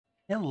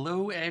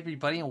Hello,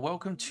 everybody, and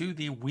welcome to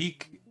the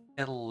Week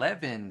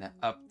 11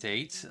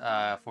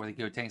 update for the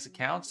Gotenks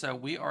account. So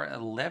we are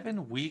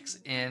 11 weeks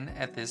in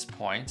at this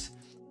point.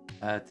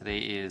 Today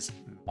is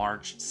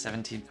March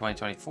 17th,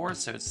 2024,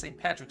 so it's St.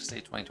 Patrick's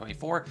Day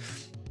 2024.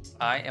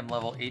 I am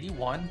level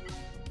 81.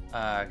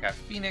 Got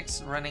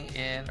Phoenix running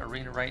in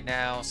Arena right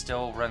now,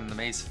 still running the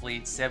Mace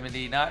Fleet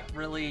 70, not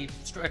really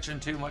stretching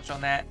too much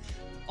on that.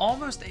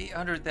 Almost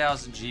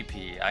 800,000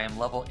 GP. I am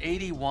level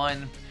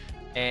 81.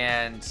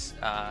 And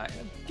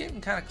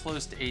getting kind of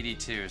close to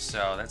 82,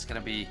 so that's going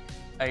to be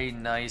a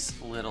nice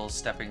little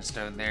stepping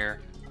stone there.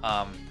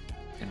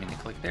 Didn't mean to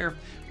click there,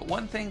 but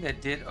one thing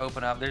that did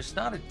open up, there's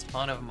not a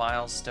ton of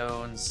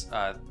milestones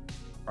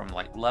from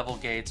like level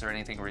gates or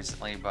anything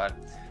recently, but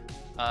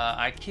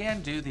I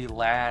can do the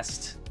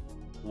last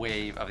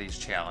wave of these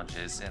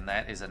challenges, and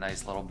that is a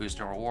nice little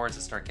boost in rewards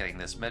to start getting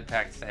this med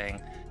pack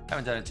thing.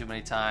 Haven't done it too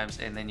many times,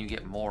 and then you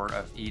get more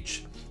of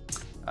each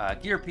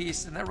gear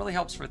piece, and that really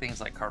helps for things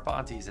like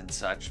Carbantis and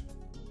such.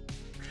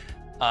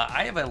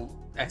 I have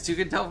as you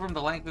can tell from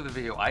the length of the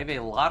video, I have a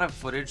lot of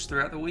footage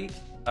throughout the week,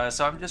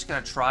 so I'm just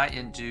going to try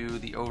and do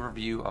the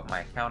overview of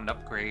my account and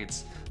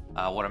upgrades,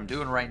 what I'm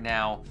doing right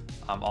now,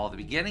 all at the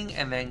beginning,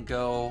 and then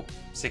go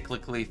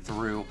cyclically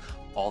through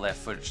all that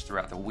footage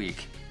throughout the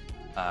week.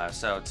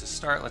 So to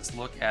start, let's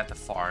look at the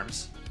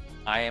farms.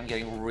 I am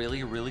getting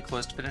really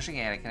close to finishing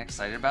Anakin,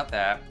 excited about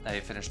that. I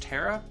finished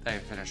Hera, I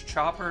finished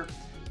Chopper.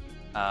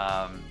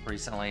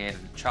 Recently,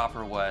 and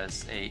Chopper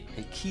was a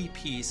key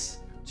piece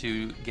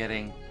to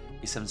getting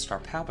a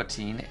 7-star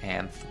Palpatine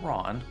and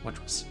Thrawn, which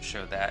was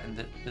showed that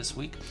in this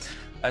week.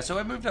 So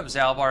I moved up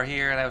Zalbar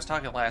here, and I was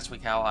talking last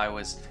week how I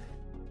was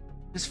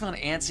just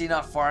feeling antsy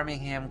not farming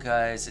him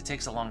because it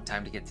takes a long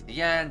time to get to the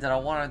end, and I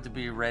wanted to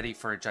be ready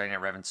for a Giant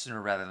Revan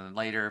sooner rather than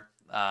later.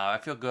 I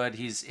feel good.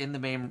 He's in the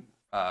main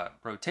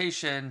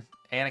rotation.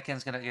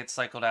 Anakin's gonna get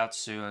cycled out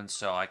soon,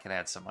 so I can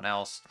add someone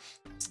else.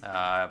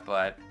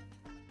 But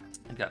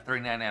I've got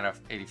 39 out of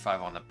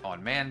 85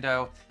 on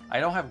Mando. I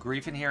don't have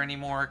Grief in here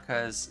anymore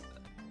because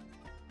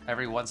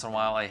every once in a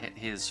while I hit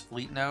his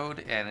fleet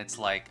node, and it's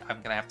like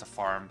I'm gonna have to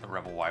farm the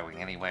Rebel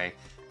Y-Wing anyway.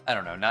 I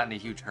don't know, not in a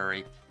huge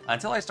hurry.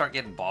 Until I start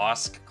getting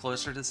Bosk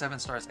closer to 7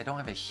 stars, I don't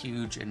have a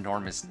huge,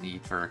 enormous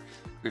need for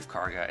Grief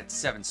Karga. It's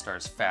 7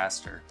 stars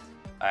faster.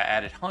 I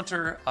added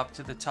Hunter up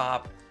to the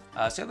top.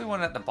 So the only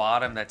one at the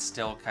bottom that's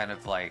still kind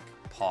of like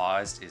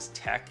paused is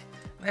Tech.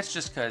 And that's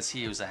just because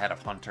he was ahead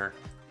of Hunter.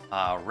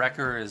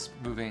 Wrecker is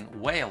moving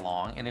way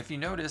along, and if you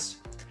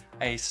notice,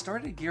 I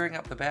started gearing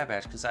up the Bad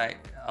Batch because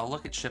I'll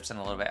look at ships in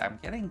a little bit. I'm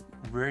getting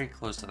very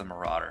close to the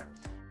Marauder.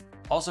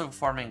 Also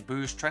farming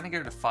Boost, trying to get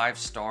her to 5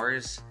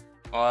 stars.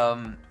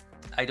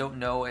 I don't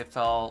know if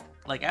I'll,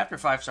 like after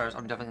 5 stars,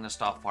 I'm definitely going to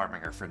stop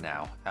farming her for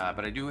now.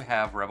 But I do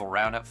have Rebel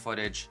Roundup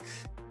footage,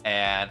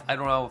 and I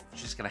don't know if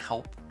she's going to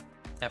help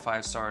at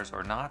 5 stars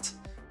or not.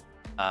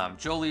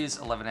 Jolie's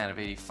 11 out of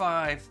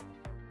 85.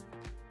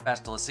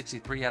 Bastila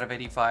 63 out of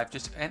 85.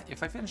 And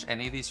if I finish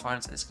any of these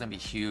farms, it's going to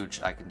be huge.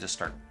 I can just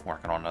start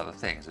working on other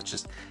things. It's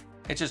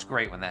just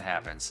great when that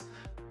happens.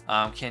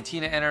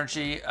 Cantina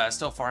Energy,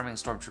 still farming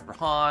Stormtrooper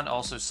Han,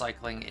 also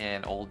cycling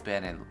in Old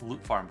Ben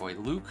and Farm Boy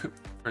Luke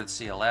for the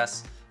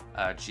CLS.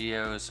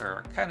 Geos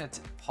are kind of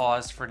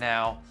paused for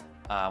now.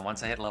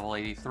 Once I hit level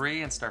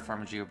 83 and start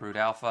farming Geo Brood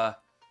Alpha,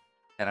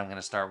 then I'm going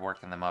to start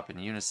working them up in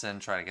unison,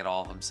 try to get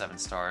all of them 7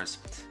 stars.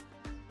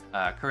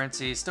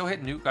 Currency, still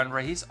hitting Newt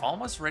Gunray. He's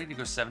almost ready to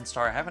go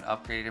 7-star. I haven't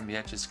upgraded him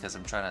yet just because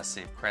I'm trying to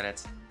save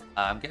credits.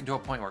 I'm getting to a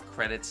point where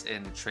credits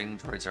and training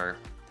droids are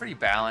pretty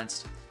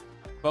balanced.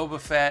 Boba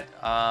Fett,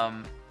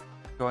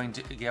 going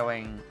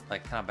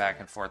like kind of back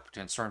and forth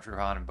between Stormtrooper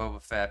Han and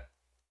Boba Fett.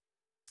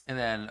 And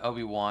then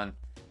Obi-Wan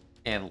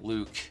and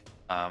Luke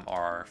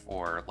are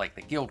for like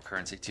the guild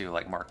currency too,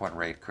 like Mark 1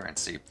 raid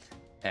currency.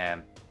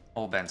 And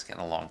Old Ben's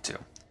getting along too.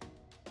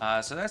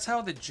 So that's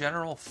how the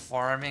general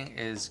farming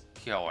is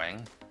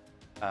going.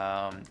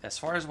 As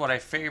far as what I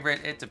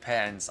favorite, it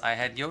depends. I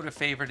had Yoda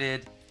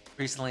favorited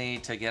recently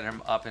to get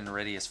him up and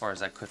ready as far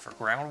as I could for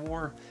Ground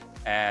War,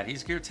 and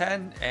he's gear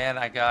 10, and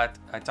I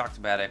talked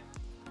about it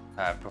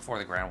before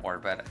the Ground War,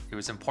 but it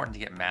was important to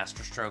get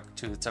Master Stroke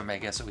to its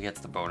Omega so he gets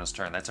the bonus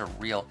turn. That's a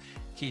real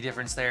key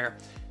difference there.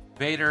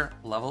 Vader,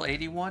 level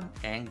 81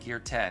 and gear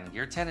 10.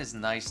 Gear 10 is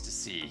nice to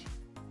see.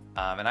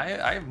 And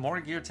I have more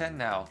gear 10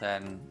 now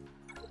than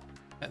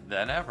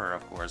ever,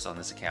 of course, on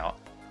this account.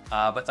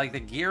 But like the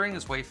gearing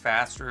is way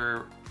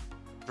faster,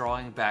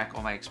 drawing back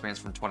on my experience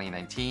from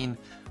 2019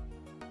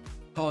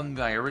 on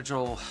my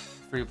original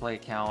free-to-play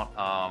account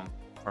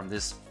from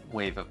this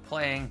wave of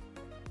playing.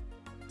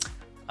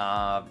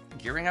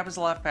 Gearing up is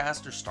a lot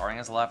faster, starting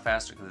is a lot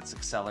faster because it's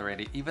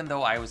accelerated. Even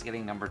though I was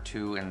getting number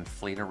 2 in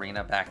Fleet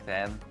Arena back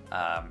then,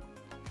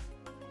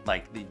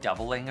 like the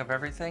doubling of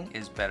everything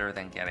is better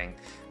than getting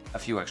a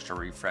few extra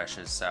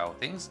refreshes. So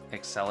things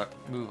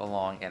move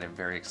along at a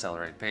very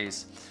accelerated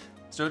pace.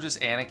 So just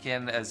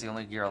Anakin as the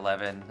only gear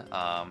 11.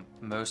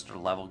 Most are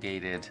level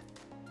gated.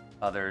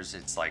 Others,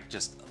 it's like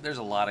just, there's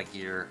a lot of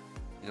gear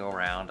to go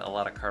around, a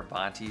lot of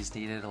Carbantis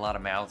needed, a lot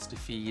of mouths to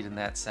feed in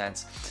that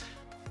sense.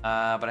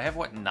 But I have,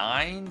 what,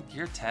 9?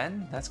 Gear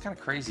 10? That's kind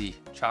of crazy.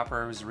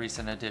 Chopper was a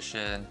recent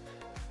addition.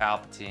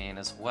 Palpatine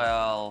as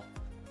well.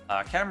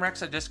 Cam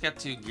Rex, I just got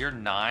to gear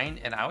 9,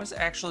 and I was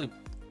actually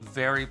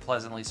very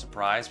pleasantly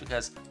surprised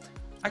because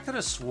I could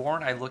have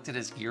sworn I looked at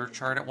his gear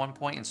chart at one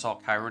point and saw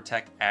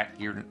Kyrotech at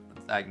gear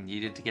I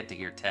needed to get to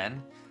gear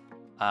 10,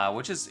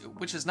 which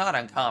is not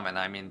uncommon.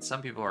 I mean,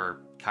 some people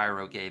are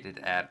Kyro gated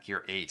at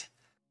gear 8.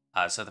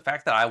 So the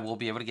fact that I will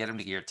be able to get him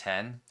to gear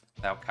 10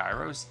 without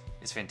Kyros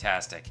is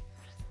fantastic.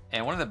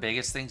 And one of the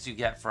biggest things you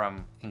get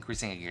from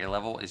increasing a gear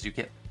level is you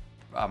get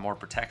more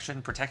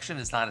protection. Protection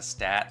is not a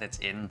stat that's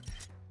in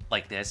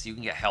like this. You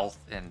can get health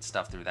and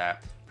stuff through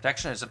that.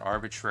 Protection is an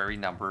arbitrary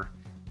number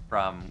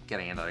from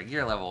getting another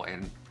gear level,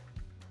 and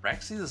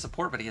Rex is a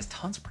support, but he has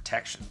tons of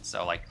protection.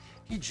 So like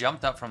he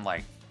jumped up from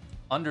like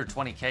under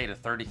 20k to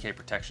 30k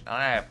protection.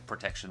 I have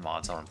protection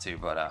mods on him too,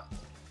 but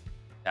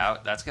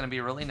that's going to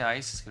be really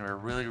nice. It's going to be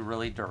really,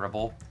 really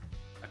durable.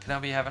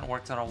 Kenobi haven't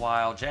worked on a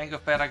while. Jango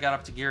Fett I got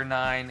up to gear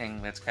 9,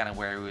 and that's kind of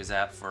where he was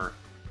at for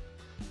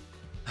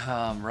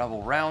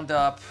Rebel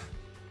Roundup.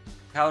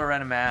 Kylo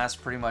Ren and Mass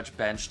pretty much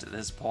benched at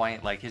this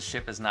point. Like, his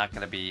ship is not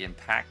going to be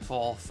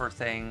impactful for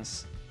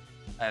things.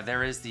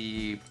 There is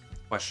the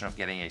question of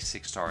getting a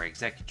 6-star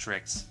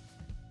Executrix,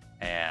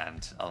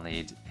 and I'll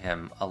need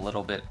him a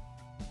little bit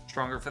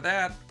stronger for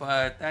that,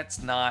 but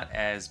that's not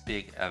as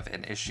big of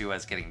an issue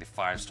as getting the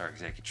 5-star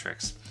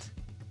Executrix.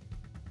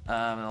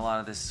 And a lot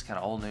of this is kind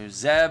of old news.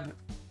 Zeb,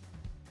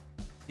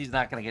 he's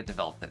not going to get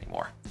developed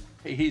anymore.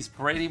 He's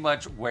pretty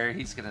much where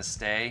he's going to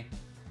stay,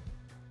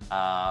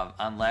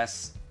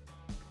 unless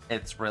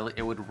it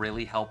would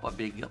really help a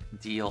big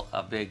deal,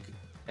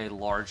 a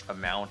large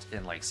amount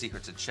in like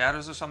Secrets and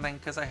Shadows or something,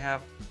 because I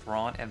have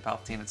Thrawn and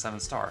Palpatine at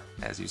 7-star,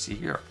 as you see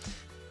here.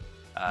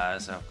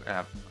 So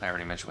I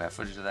already mentioned we have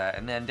footage of that.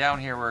 And then down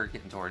here we're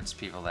getting towards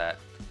people that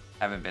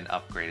haven't been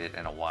upgraded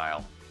in a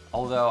while.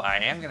 Although I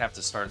am going to have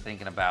to start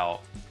thinking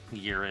about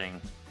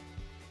gearing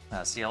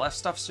CLF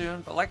stuff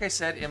soon. But like I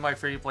said in my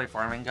free-to-play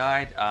farming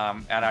guide,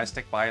 and I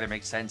stick by it, it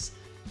makes sense.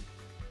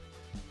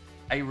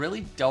 I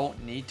really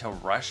don't need to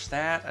rush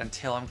that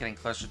until I'm getting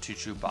closer to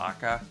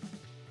Chewbacca.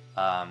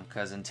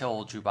 Because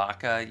until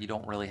Chewbacca, you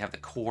don't really have the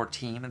core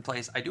team in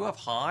place. I do have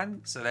Han,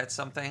 so that's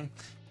something.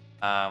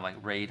 Like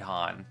Raid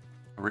Han,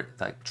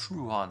 like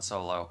true Han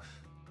Solo.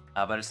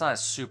 But it's not a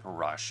super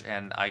rush,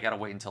 and I gotta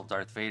wait until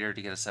Darth Vader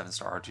to get a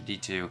 7-star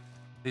R2-D2.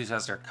 These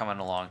guys are coming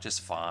along just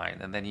fine,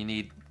 and then you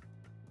need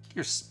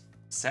gear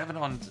 7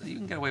 on. You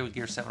can get away with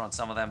gear 7 on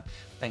some of them,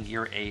 then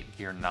gear 8,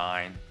 gear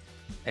 9,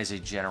 as a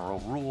general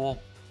rule.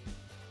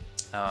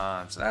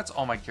 So that's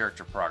all my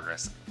character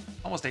progress.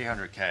 Almost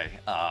 800k.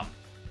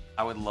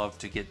 I would love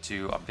to get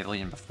to 1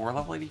 billion before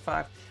level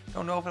 85.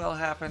 Don't know if it'll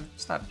happen.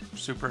 It's not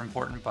super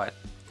important, but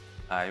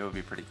it would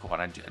be pretty cool,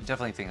 and I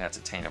definitely think that's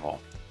attainable.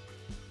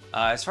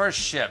 As far as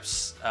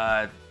ships,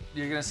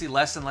 you're going to see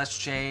less and less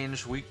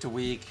change week to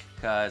week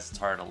because it's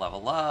hard to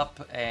level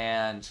up,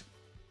 and,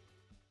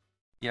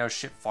 you know,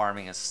 ship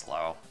farming is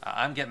slow.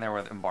 I'm getting there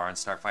with Umbaran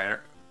Starfighter.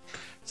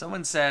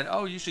 Someone said,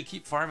 oh, you should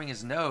keep farming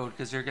his node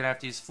because you're going to have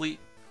to use fleet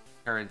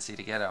currency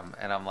to get him,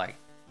 and I'm like,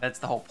 that's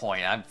the whole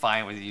point. I'm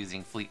fine with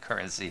using fleet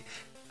currency.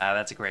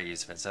 That's a great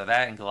use of it. So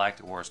that and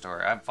Galactic War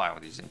Store, I'm fine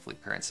with using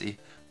fleet currency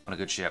on a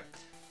good ship.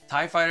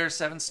 TIE Fighter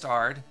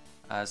 7-starred,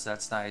 so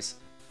that's nice.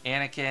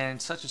 Anakin,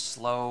 such a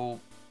slow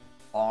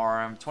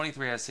arm,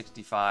 23 out of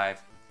 65,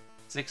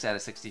 6 out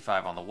of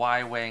 65 on the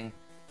Y-Wing.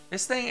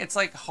 This thing, it's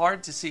like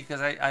hard to see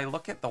because I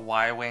look at the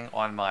Y-Wing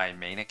on my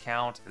main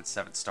account. It's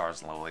 7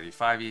 stars and level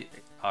 85,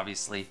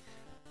 obviously,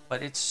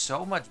 but it's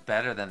so much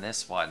better than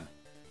this one.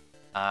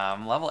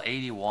 Level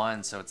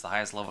 81, so it's the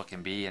highest level it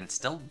can be, and it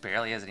still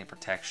barely has any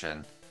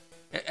protection.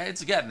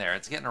 It's getting there.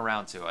 It's getting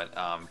around to it.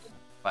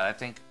 But I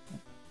think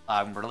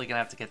I'm really going to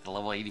have to get to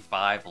level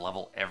 85,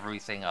 level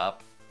everything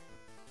up,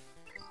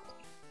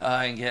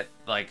 and get,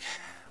 like,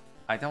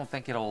 I don't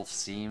think it'll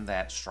seem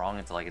that strong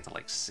until I get to,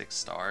 like, 6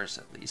 stars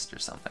at least or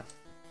something.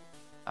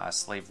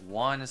 Slave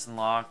 1 is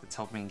unlocked. It's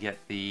helping me get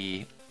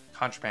the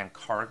Contraband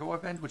Cargo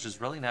event, which is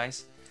really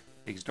nice.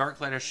 Biggs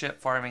Darklighter ship,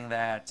 farming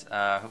that,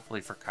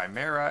 hopefully for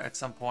Chimera at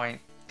some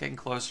point. Getting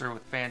closer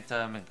with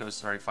Phantom and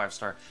Ghost already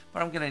 5-star,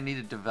 but I'm going to need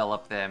to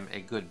develop them a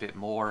good bit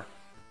more,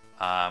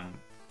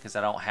 because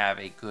I don't have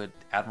a good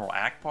Admiral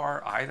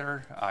Akbar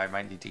either. I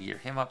might need to gear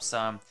him up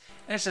some,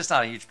 and it's just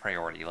not a huge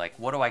priority. Like,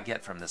 what do I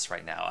get from this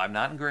right now? I'm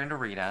not in Grand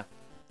Arena.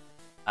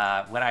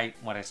 When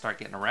I start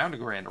getting around to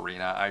Grand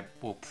Arena, I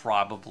will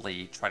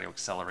probably try to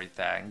accelerate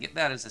that and get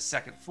that as a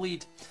second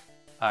fleet,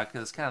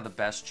 because it's kind of the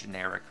best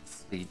generic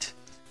fleet.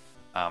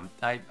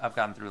 I've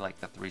gotten through like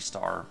the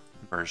 3-star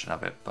version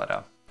of it,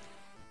 but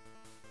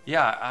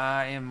yeah,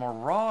 I am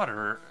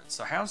Marauder.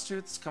 So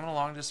Houndstooth's coming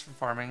along just from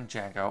farming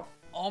Jango.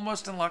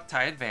 Almost unlocked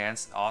TIE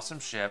Advanced, awesome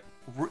ship.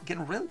 We're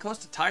getting really close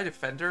to TIE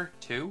Defender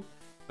too,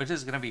 which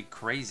is going to be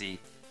crazy.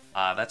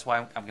 That's why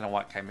I'm going to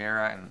want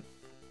Chimera and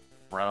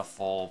run a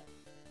full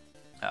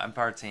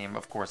Empire team.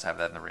 Of course, I have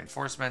that in the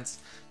reinforcements.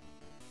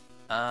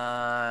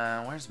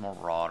 Where's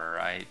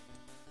Marauder? I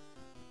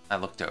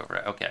looked over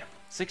it. Okay.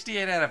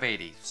 68 out of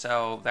 80.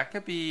 So that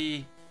could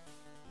be,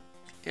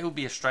 it would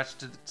be a stretch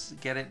to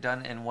get it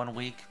done in 1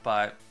 week,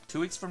 but 2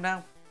 weeks from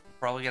now,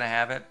 probably gonna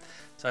have it.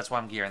 So that's why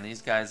I'm gearing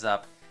these guys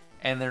up.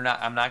 And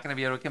I'm not gonna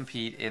be able to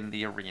compete in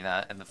the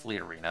arena, in the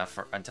fleet arena,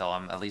 until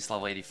I'm at least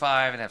level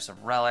 85 and have some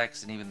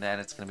relics. And even then,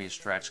 it's gonna be a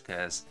stretch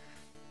because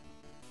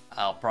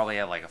I'll probably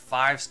have like a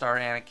 5-star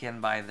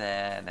Anakin by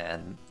then,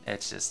 and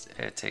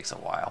it takes a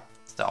while.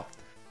 So,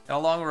 got a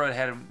long road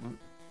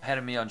ahead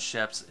of me on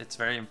ships. It's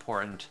very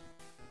important,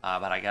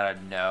 but I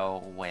gotta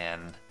know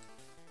when.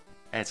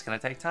 It's gonna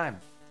take time,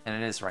 and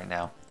it is right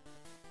now.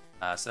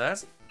 So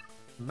that's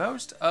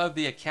most of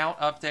the account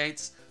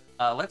updates.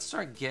 Let's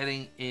start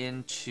getting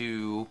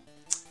into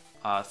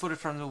footage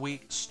from the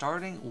week,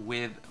 starting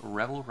with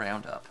Rebel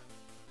Roundup.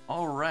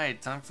 All right,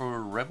 time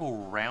for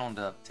Rebel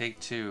Roundup, take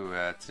 2.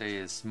 Today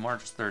is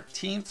March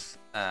 13th,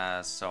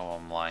 so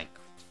I'm like,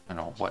 I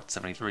don't know, what,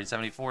 73,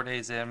 74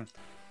 days in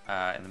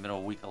the middle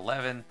of week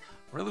 11.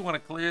 I really want to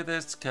clear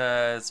this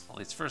because all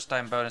these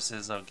first-time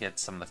bonuses, I'll get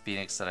some of the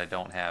Phoenix that I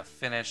don't have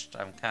finished.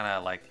 I'm kind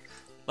of like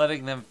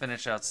letting them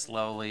finish out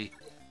slowly,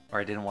 or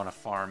I didn't want to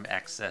farm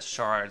excess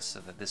shards so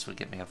that this would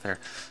get me up there.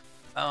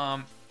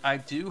 I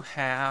do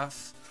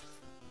have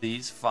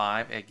these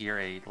 5 at gear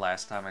 8.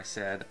 Last time I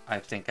said I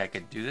think I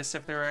could do this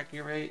if they were at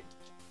gear 8.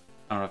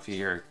 I don't know if you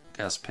hear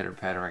Gus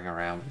pitter-pattering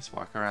around. He's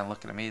walking around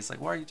looking at me. He's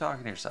like, why are you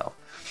talking to yourself?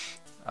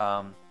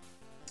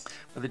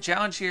 But the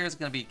challenge here is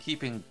going to be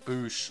keeping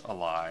Boosh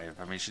alive.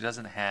 I mean, she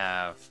doesn't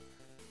have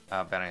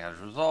Bounty Hunter's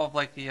Resolve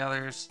like the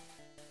others,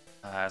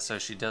 so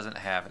she doesn't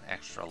have an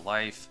extra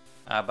life.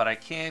 But I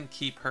can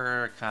keep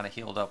her kind of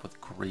healed up with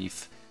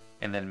Grief,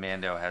 and then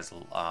Mando has a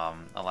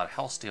lot of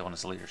health steal in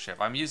his leadership.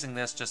 I'm using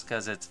this just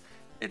because it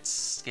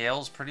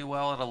scales pretty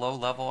well at a low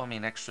level. I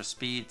mean, extra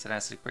speed,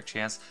 tenacity, crit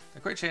chance. The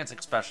crit chance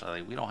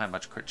especially, we don't have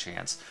much crit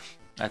chance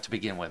to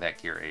begin with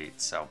at gear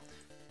 8. So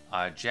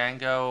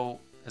Django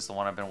is the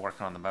one I've been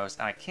working on the most.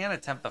 And I can't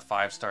attempt the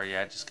 5-star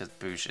yet just because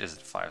Boosh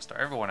isn't 5-star.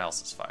 Everyone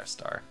else is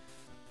 5-star.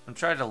 I'm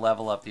trying to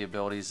level up the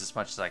abilities as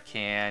much as I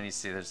can. You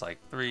see there's like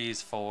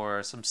 3s,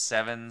 4s, some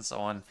 7s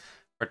on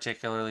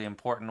particularly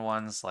important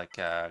ones like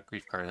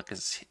Grief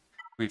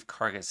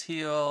Karga's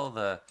Heal,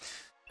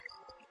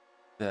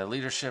 the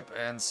leadership,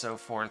 and so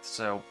forth.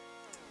 So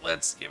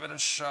let's give it a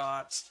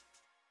shot.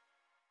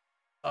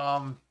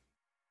 And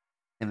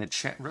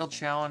the real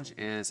challenge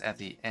is at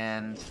the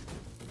end,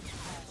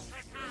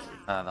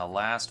 the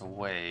last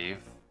wave.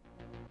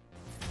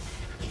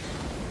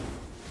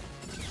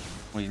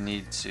 We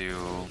need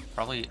to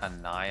probably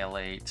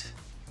annihilate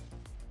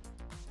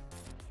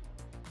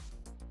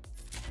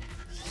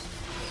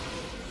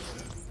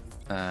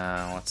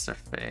what's their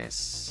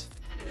face?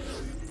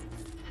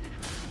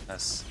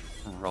 That's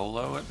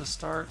Rolo at the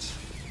start.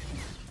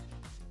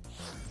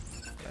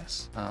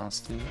 Yes, let's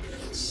do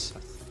this.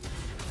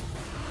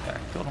 Yeah,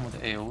 killed him with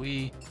the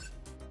AoE.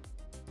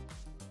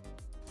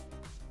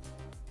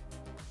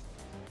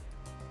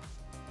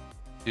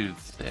 Do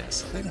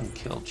this. I think I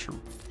killed Chirrut.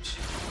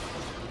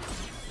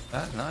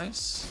 That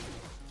nice.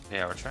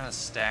 Yeah, we're trying to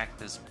stack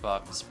this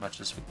buff as much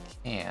as we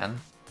can.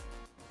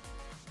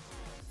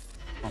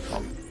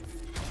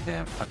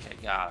 Yeah, okay,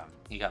 got him.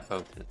 He got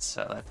both hits,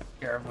 so that took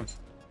care of him.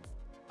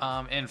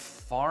 And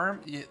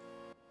farm,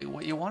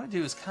 what you want to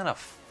do is kind of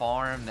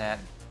farm that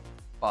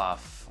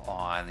buff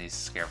on these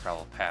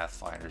Scarecrow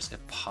Pathfinders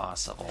if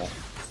possible.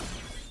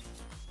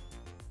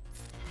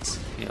 Let's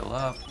heal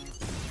up.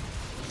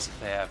 So if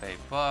they have a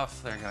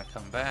buff, they're gonna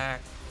come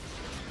back.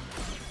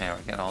 Yeah,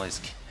 we're getting all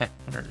these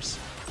counters.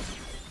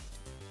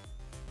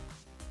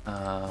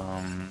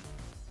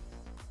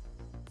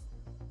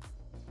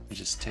 We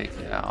just take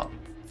it out.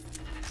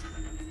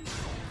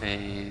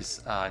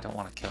 Phase. I don't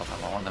want to kill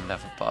them. I want them to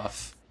have a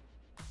buff.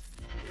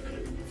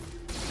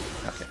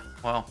 Okay,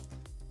 well,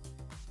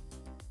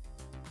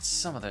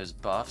 some of those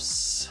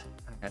buffs.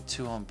 I got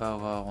 2 on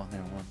Bobo, 1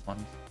 there,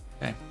 1.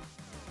 Okay.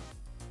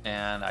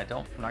 And I'm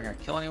not gonna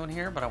kill anyone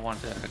here, but I want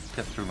to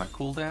get through my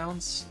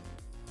cooldowns.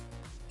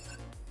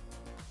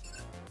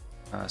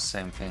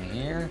 Same thing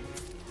here.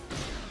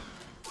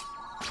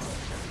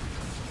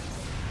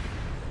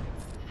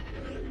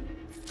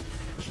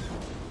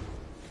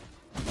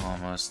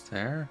 Almost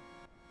there.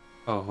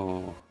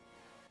 Oh.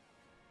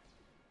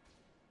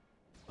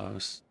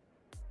 Close.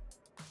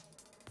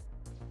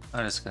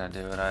 I'm just gonna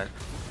do it. I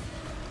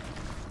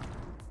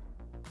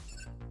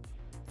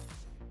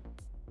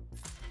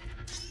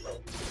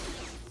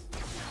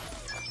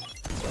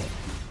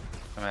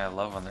mean, I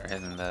love when they're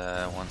hitting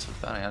the ones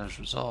with Bounty Hunter's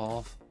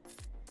Resolve.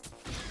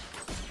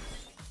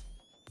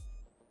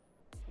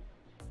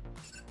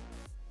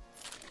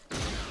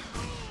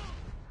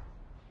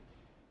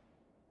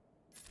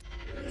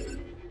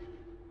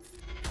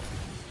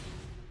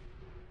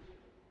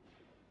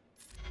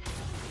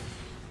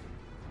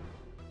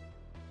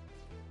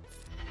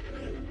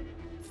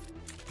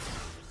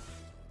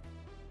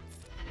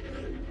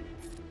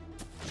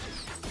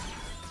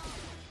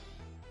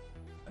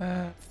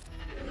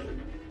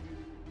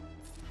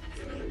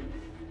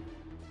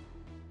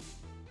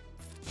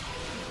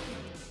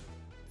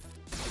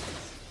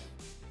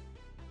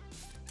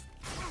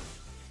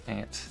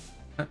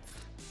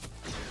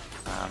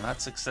 I'm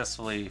not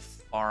successfully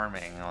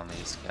farming on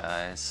these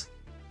guys.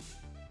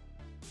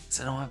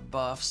 Because I don't have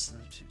buffs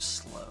and I'm too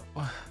slow.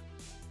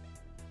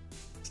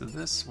 So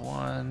this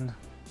one...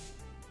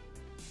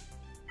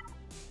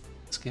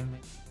 Let's give me...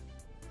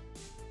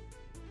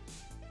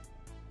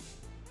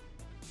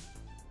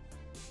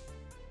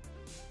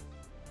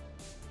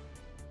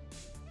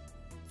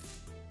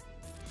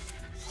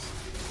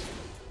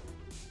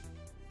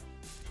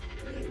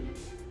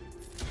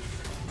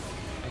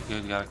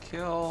 Good, got a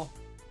kill.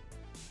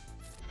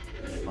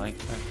 Mike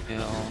got a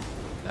kill.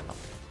 No.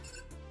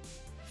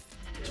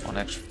 Just one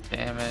extra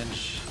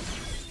damage.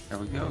 There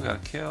we go, got a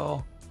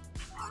kill.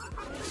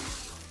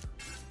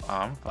 Oh,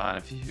 I'm fine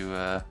if you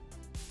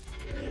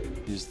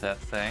use that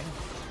thing.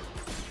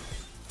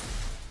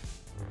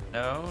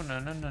 No, no,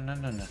 no, no, no,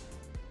 no, no.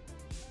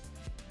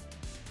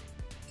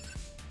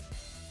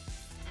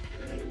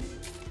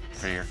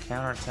 For your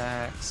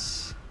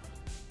counterattacks.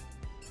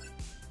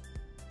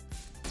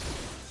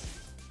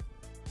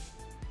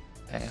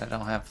 Okay, I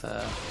don't have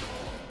the...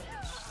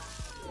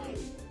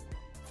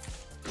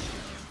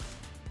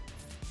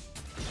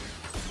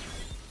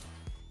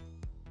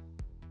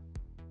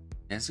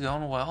 It's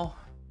going well.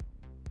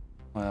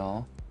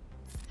 Well...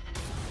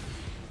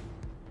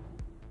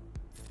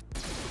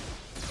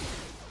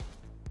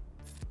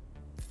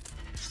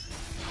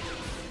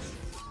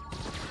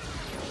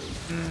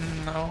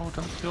 No,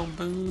 don't kill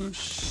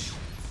Boosh.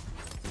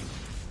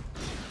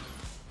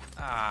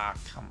 Ah,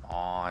 come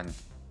on.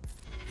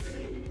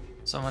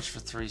 So much for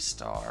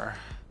 3-star.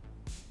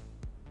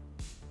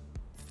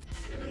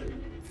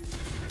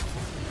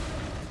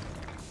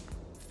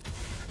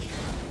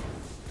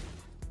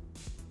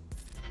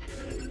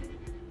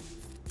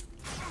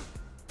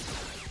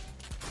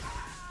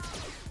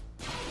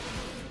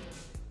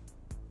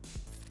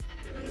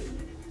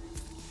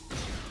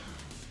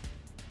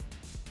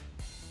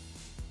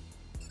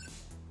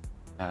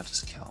 I'll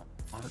just kill him.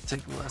 I want to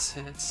take less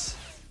hits.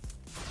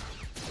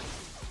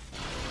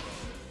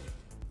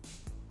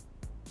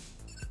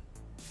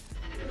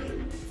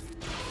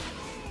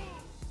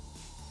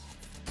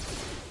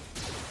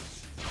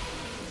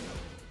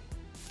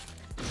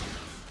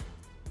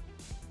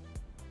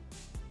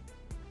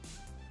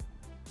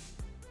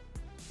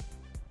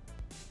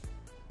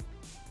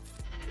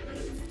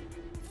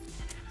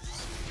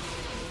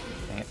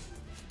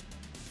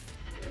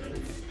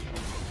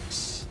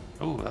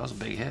 Oh, that was a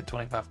big hit,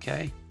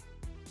 25k.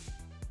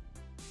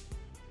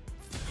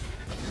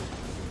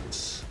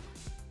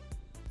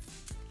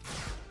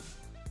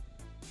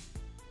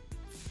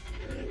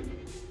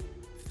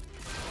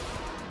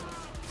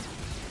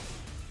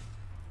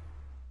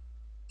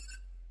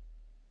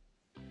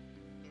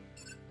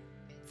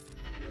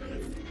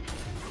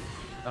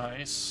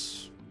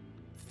 Nice.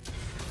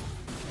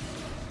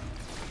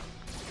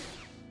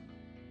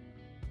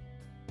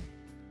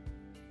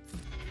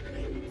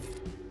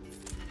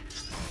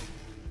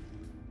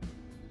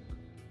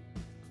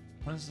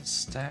 What is the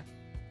stack?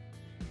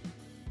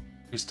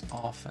 Used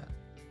often.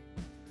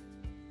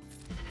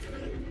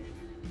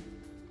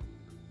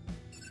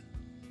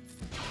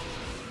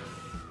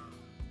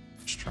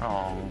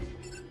 Strong.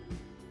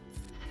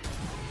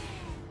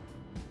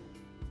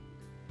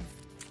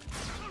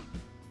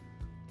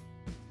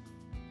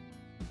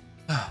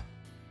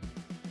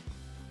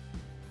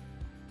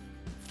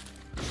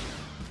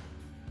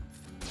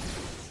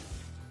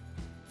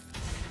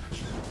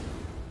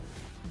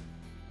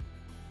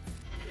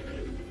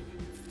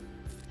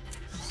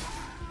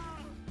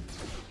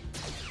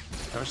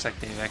 I wish I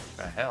gave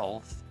extra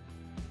health.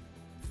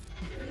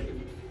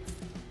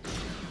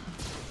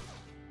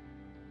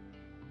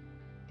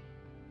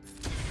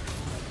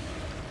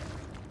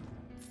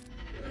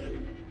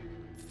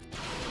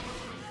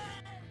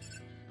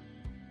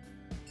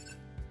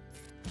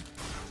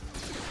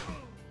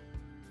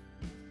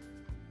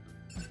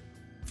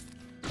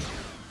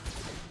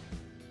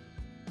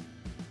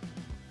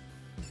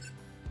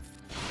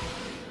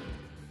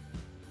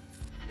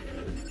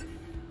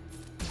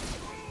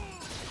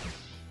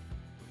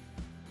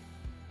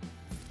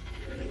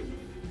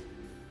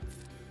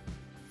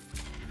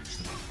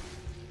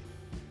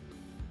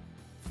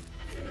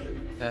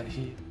 That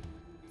he...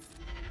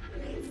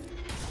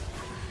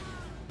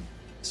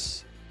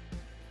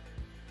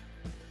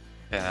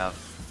 Yeah,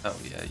 oh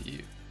yeah,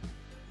 you.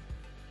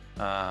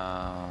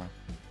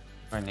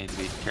 I need to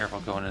be careful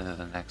going into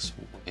the next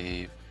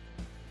wave.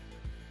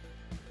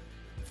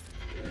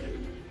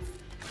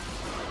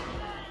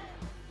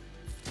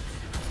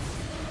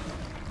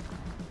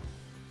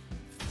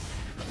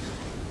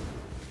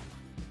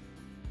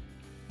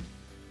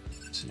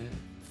 That's it.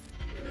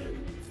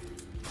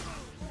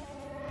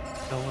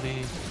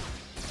 Ability.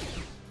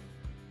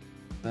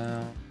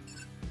 Down.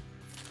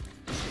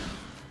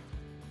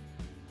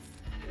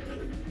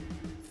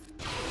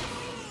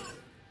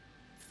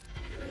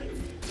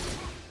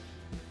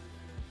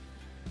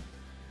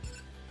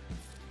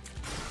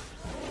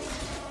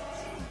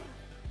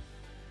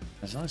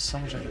 There's only so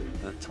much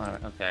of the time.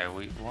 Okay,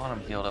 we want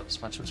him healed up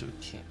as much as we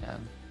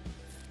can.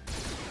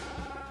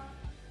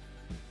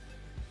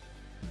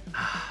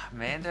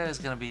 Mando is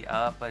gonna be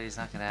up, but he's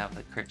not gonna have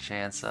the crit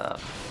chance up.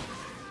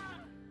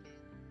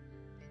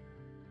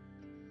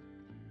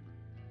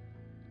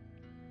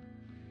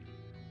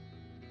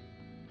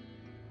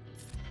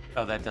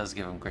 Oh, that does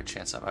give him crit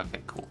chance up.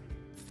 Okay, cool.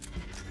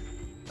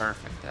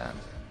 Perfect then.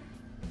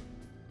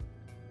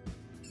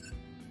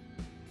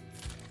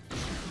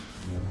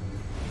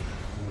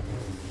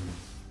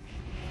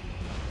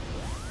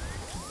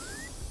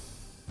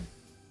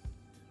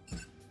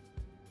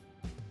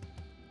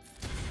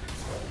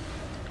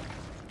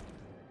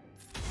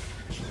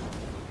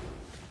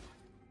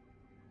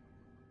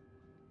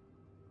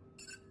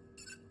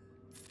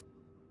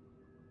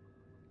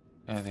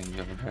 Anything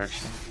give a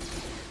direction.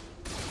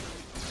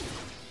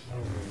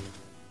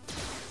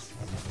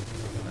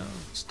 No,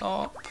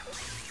 stop.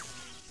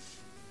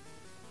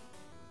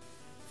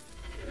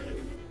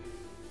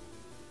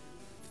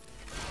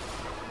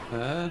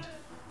 Good.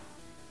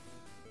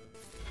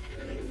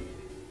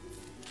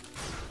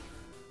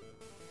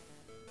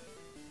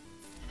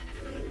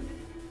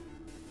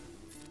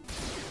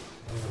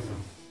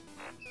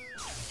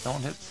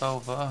 Don't hit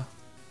Bova.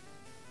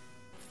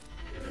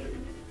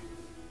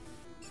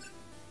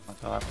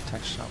 I'll have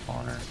protection up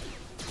on her.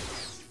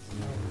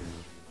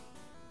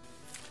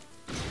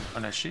 Oh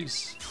no,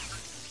 she's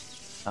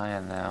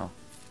dying now.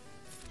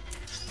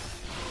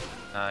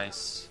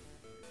 Nice.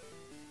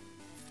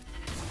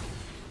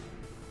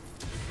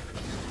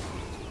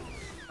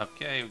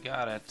 Okay, we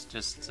got it.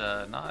 Just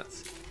not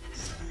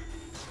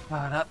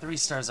 3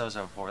 stars I was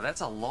hoping for. That's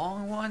a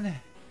long one,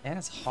 and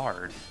it's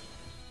hard.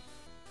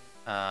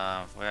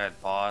 If we had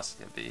boss,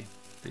 it'd be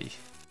pretty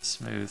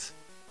smooth.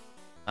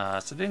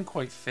 So didn't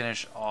quite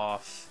finish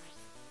off.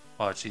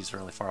 Oh, she's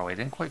really far away.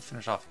 Didn't quite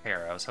finish off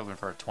Hera. I was hoping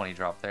for a 20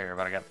 drop there,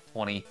 but I got the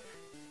 20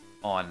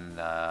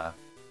 on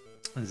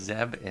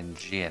Zeb and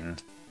Jin.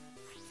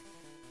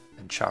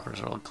 And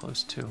Chopper's really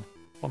close too.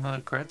 1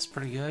 minute crit's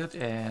pretty good,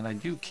 and I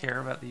do care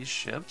about these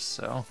ships,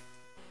 so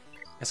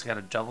guess I got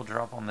a double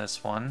drop on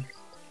this one.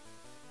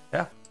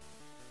 Yeah.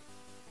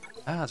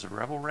 Ah, it's a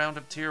Rebel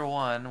Roundup tier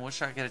 1.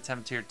 Wish I could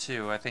attempt tier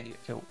 2. I think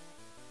it...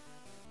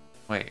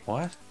 Wait,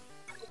 what?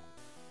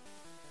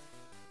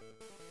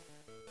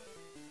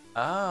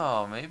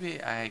 Oh,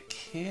 maybe I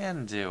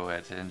can do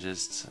it and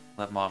just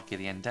let Moff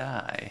Gideon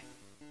die.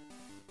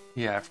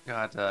 Yeah, I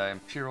forgot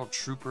Imperial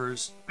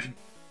Troopers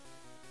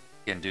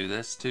can do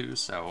this too,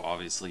 so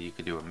obviously you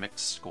could do a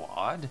mixed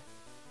squad.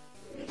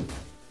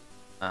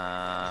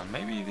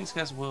 Maybe these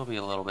guys will be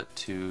a little bit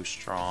too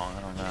strong, I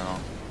don't know.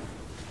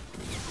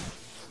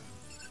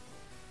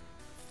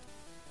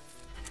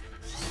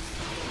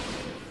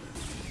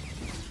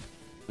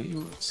 We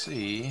will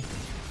see.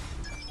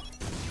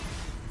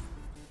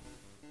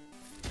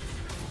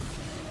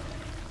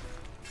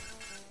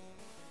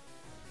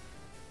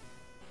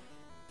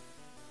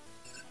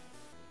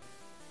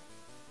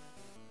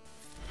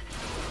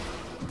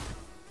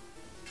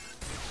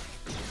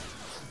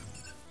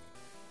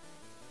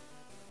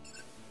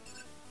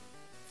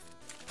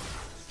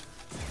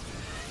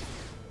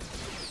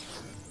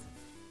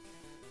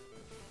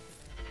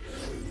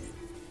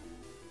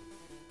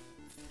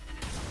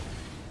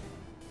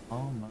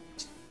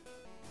 Almost.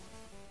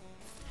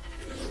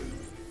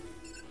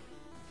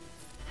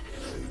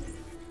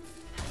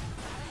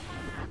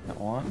 That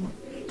one.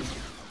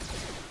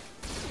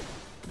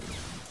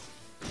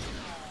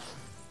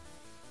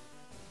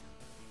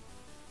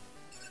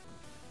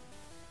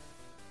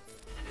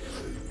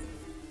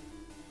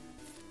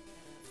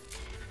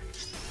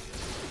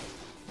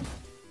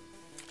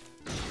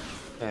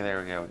 Okay,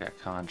 there we go. We got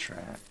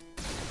contract.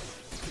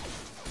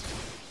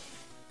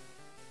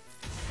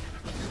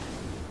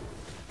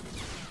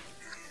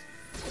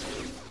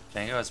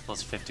 Django has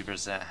plus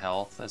 50%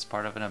 health as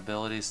part of an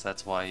ability, so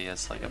that's why he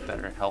has like a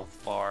better health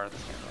bar than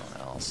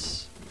everyone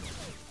else.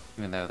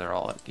 Even though they're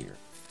all at gear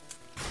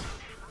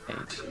 8.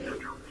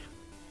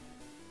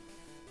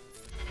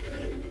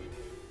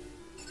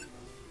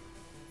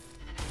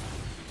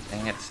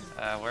 Dang it,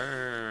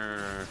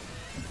 we're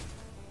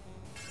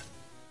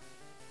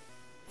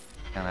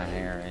kinda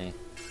hairy.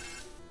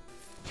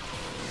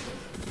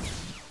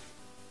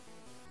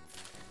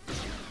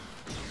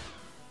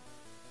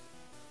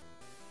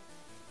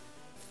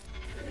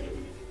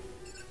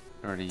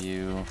 Or to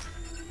you.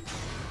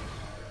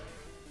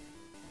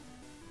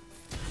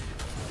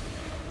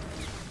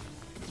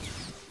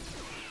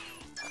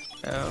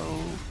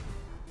 Oh.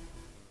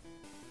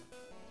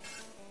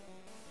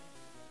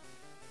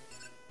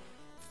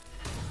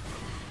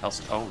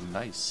 Else, oh,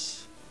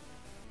 nice.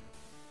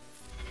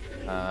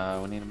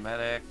 We need a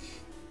medic.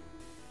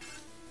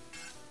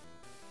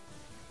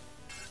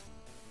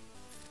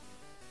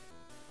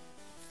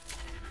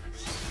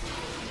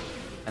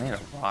 I need a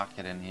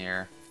rocket in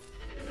here.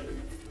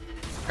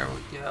 There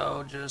we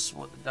go, just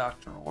what the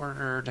doctor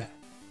ordered.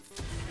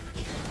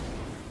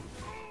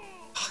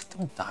 Oh,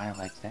 don't die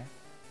like that.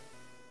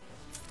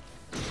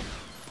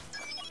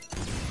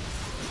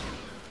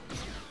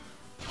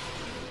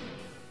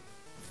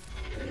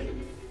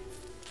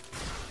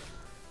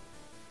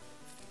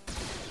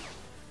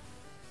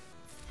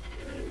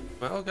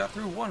 Well, got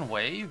through one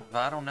wave.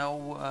 I don't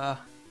know.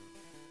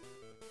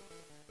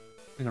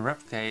 We can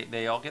replicate.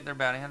 They all get their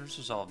bounty hunters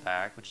resolved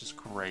back, which is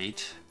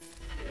great.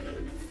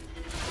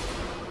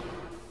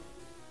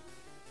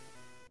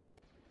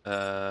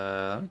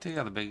 Let me take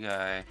out the big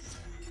guy.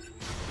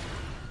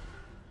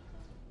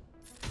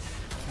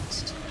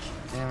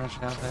 Damage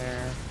out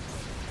there.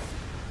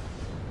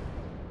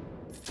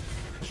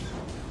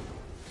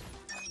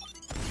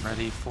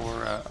 Ready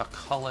for a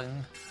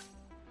culling.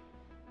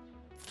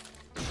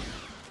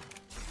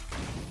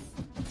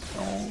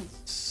 Don't.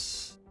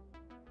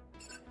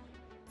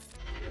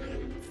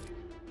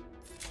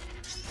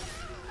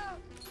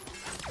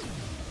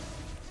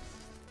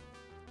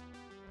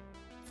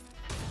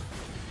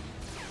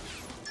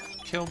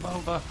 Kill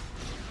Boba.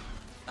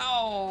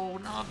 No,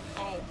 not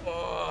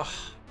Boba.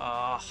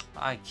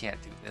 I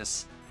can't do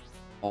this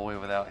whole way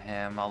without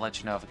him. I'll let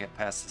you know if I get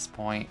past this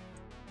point.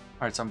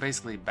 Alright, so I'm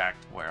basically back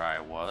to where I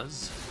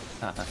was.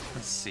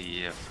 Let's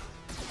see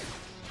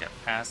if I get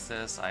past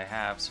this. I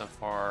have so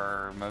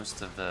far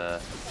most of the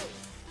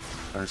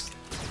first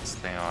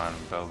thing on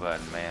Boba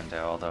and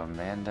Mando, although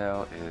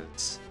Mando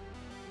is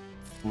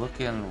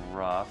looking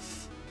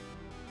rough.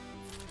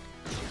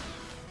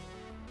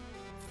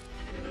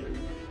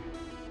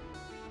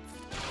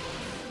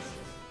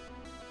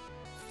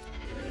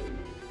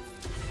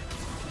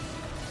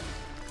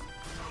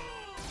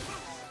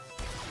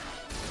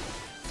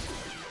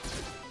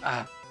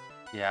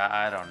 Yeah,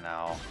 I don't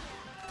know.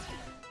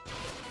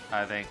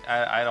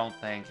 I don't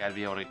think I'd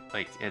be able to,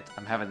 like,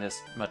 I'm having this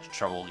much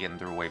trouble getting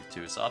through wave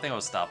 2, so I think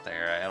I'll stop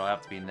there. It'll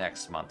have to be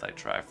next month I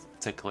try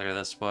to clear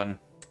this one.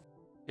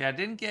 Yeah, I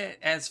didn't get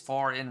as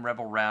far in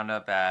Rebel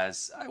Roundup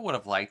as I would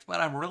have liked,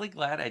 but I'm really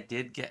glad I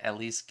did at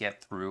least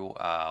get through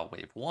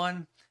wave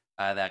 1.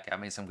 That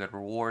got me some good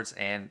rewards,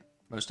 and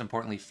most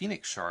importantly,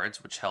 Phoenix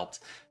Shards, which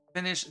helped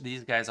finish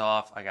these guys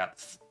off. I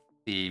got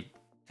the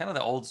kind of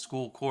the old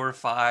school core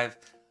 5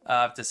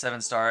 up to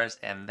 7 stars,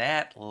 and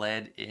that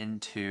led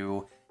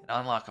into an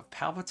unlock of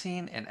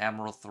Palpatine and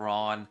Admiral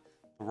Thrawn.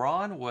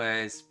 Thrawn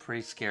was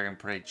pretty scary and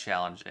pretty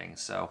challenging,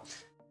 so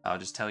I'll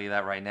just tell you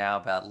that right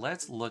now, but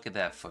let's look at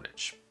that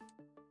footage.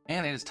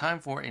 And it is time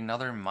for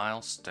another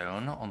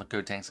milestone on the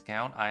Gotenks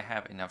account. I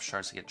have enough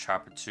shards to get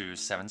Chopper to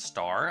 7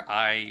 star.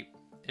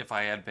 If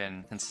I had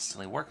been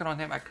consistently working on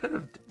him, I could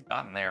have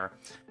gotten there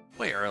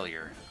way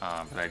earlier,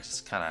 but I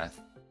just kind of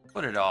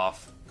put it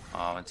off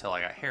until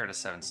I got Hera to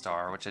 7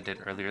 star, which I did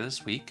earlier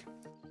this week.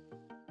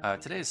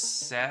 Today is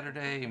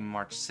Saturday,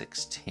 March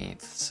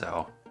 16th,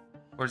 so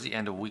towards the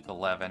end of week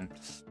 11.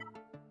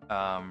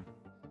 And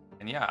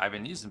yeah, I've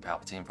been using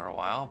Palpatine for a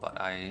while,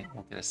 but I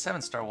will get a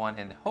 7 star one,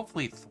 and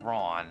hopefully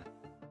Thrawn.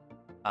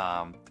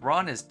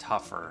 Thrawn is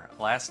tougher.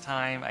 Last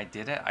time I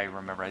did it, I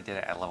remember I did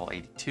it at level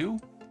 82,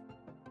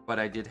 but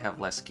I did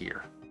have less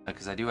gear,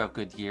 because I do have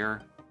good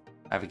gear.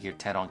 I have a gear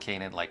 10 on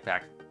Kanan, like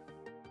back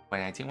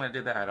 2019 when I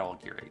did that, I had all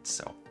gear 8,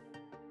 so.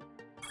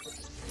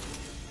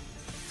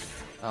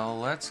 Oh,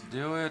 let's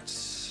do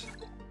it.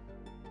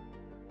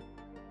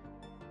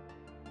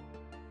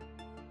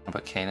 I'll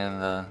put Kanan in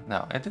the...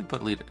 No, I did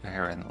put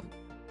Hera in the lead.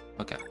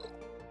 Okay.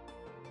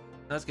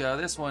 Let's go.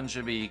 This one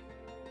should be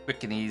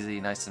quick and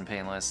easy, nice and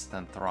painless.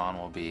 Then Thrawn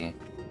will be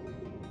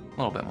a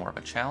little bit more of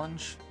a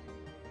challenge.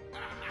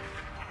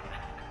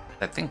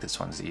 I think this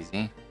one's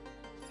easy.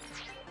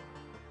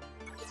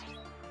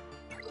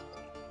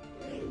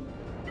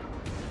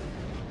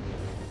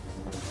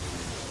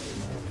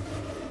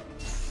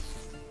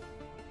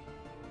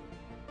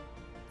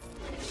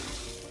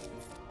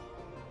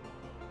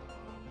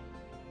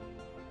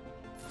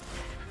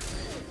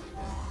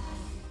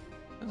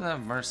 A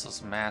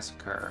merciless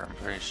massacre, I'm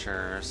pretty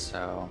sure,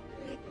 so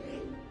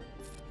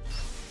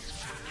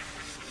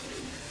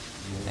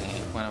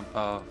they went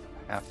above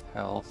half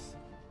health.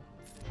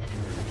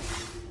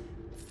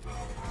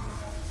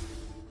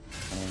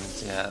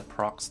 And yeah, it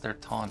procs their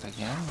taunt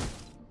again.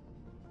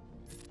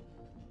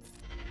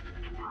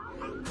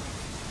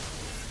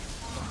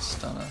 Don't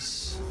stun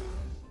us.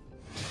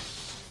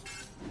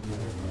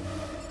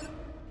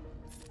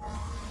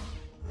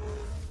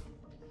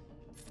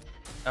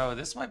 Oh,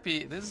 this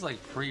is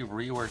like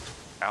pre-reworked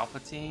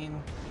Palpatine.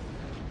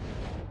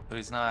 So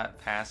he's not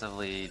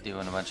passively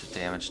doing a bunch of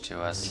damage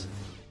to us.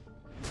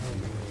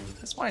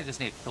 That's why I just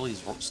need to kill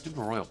these stupid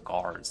Royal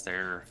Guards.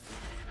 They're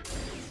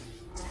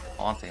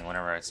haunting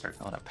whenever I start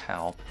going to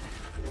Palp.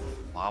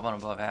 Lobbing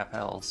above half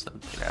health, so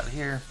get out of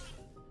here.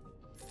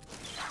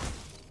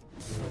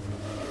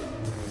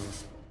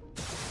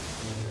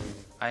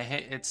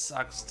 It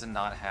sucks to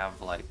not have,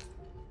 like,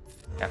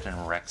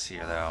 Captain Rex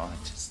here, though.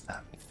 It just,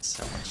 that makes it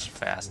so much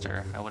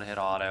faster. I would have hit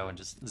auto and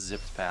just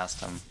zipped past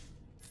him.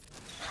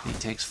 He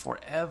takes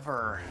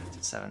forever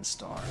to 7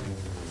 star.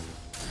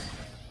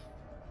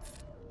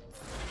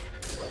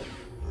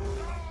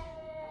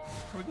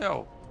 Here we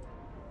go.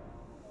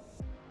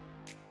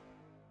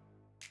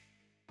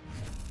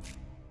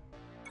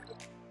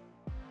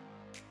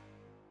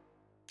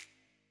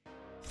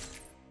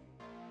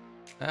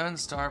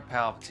 Seven-star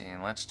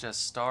Palpatine. Let's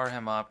just star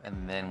him up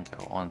and then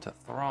go on to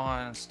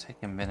Thrawn. Let's take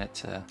a minute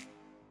to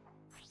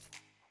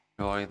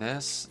enjoy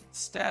this.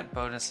 Stat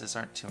bonuses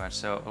aren't too much,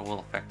 so it will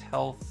affect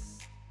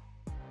health,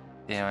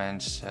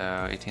 damage, so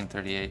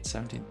 1838,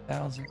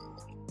 17,000.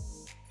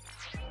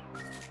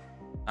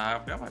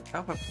 I've got my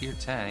Palpatine Gear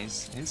 10,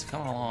 he's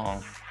coming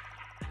along.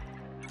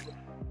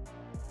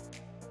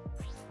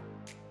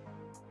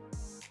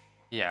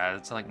 Yeah,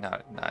 it's like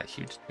not a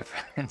huge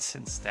difference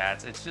in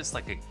stats, it's just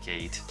like a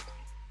gate.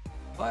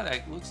 But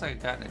it looks like I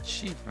got an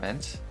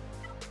achievement.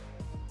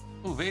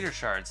 Ooh, Vader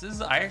shards.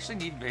 I actually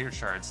need Vader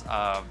shards.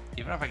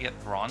 Even if I get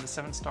Thrawn to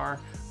 7-star,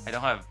 I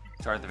don't have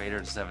Darth Vader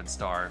to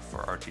 7-star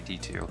for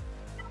R2-D2.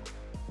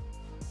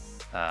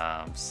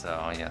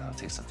 So yeah, that'll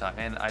take some time.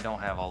 And I don't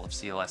have all of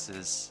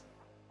CLS's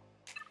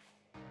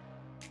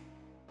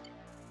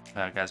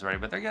guys ready,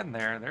 but they're getting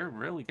there. They're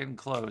really getting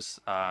close.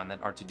 And then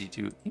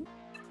R2-D2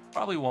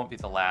 probably won't be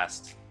the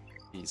last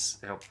piece.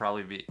 I'll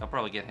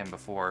probably get him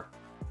before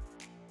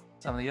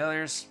some of the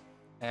others.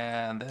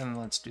 And then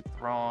let's do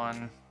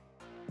Thrawn.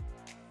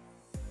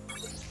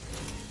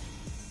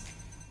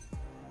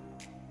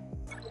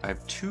 I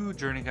have 2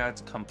 journey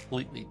guides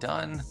completely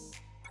done.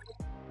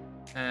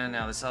 And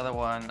now this other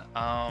one,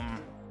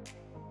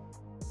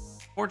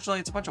 fortunately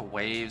it's a bunch of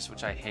waves,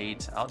 which I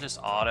hate. I'll just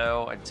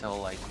auto until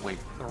like wave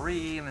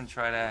 3 and then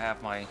try to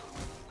have my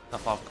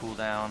stuff off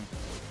cooldown.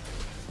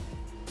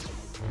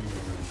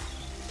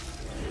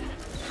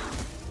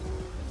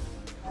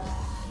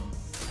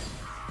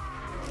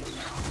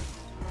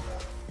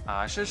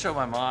 I should show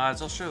my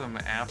mods. I'll show them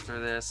after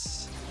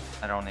this.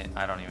 I don't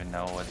even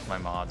know what my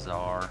mods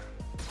are.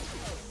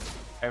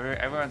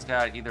 Everyone's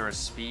got either a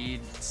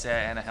speed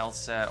set and a health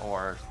set,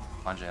 or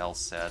a bunch of health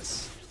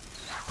sets.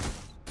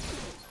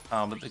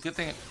 But the good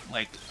thing,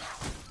 like,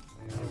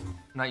 I'm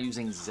not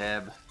using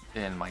Zeb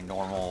in my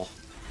normal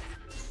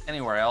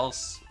anywhere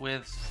else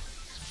with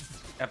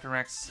Captain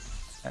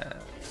Rex.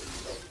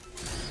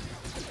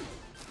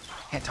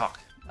 Can't talk.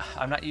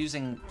 I'm not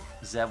using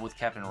Zeb with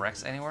Captain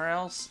Rex anywhere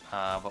else,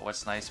 but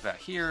what's nice about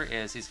here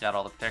is he's got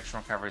all the protection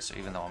recovery, so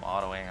even though I'm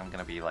autoing, I'm going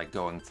to be like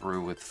going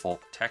through with full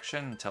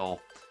protection until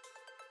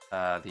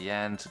the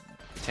end.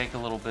 Take a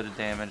little bit of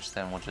damage,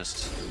 then we'll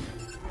just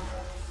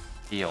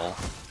heal.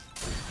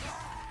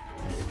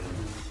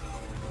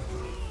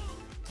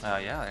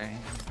 Yeah,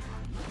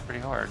 pretty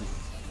hard.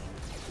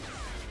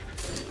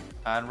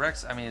 And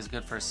Rex, I mean, is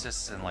good for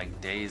assists and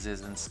like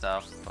dazes and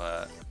stuff,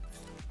 but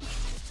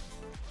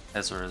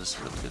Ezra is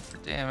really good for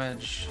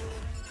damage.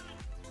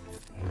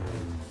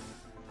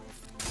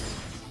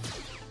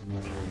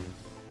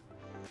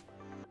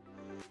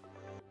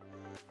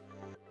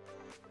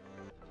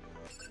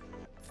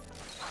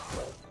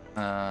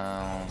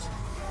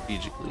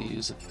 Strategically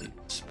use a few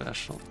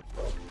special.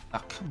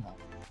 Oh, come on.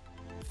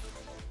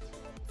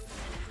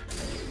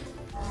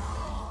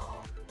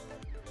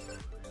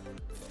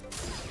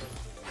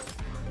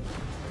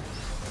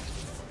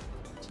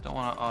 Just don't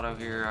want to auto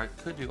here. I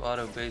could do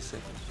auto basic.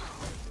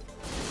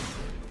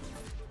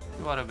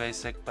 Do auto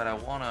basic, but I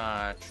want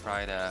to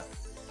try to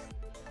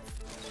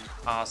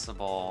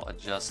possible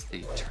adjust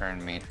the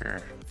turn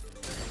meter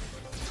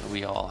so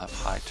we all have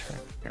high turn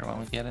here when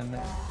we get in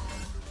there.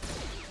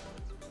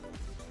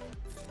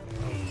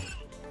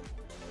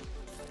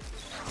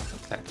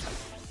 Okay.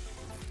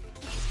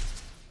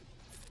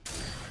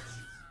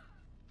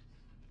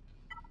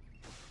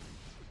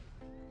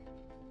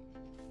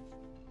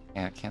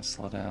 Yeah, I can't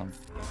slow down.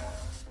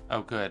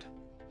 Oh, good.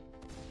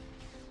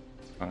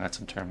 I got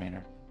some turn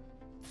meter.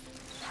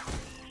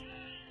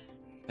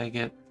 Take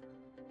it.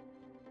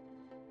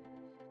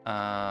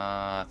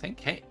 I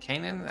think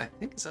Kanan, I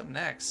think, is up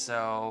next,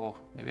 so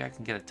maybe I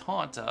can get a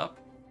taunt up.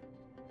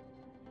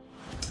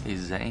 Hey,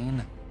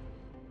 Zane.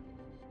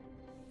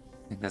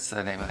 I think that's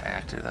the name of the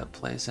actor that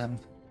plays him.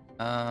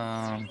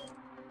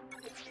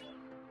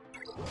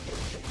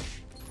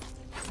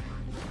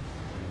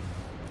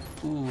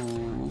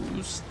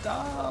 Ooh,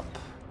 stop.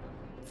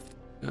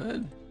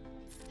 Good.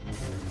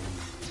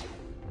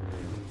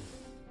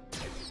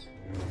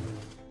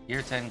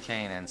 Year 10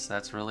 Kanan, so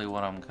that's really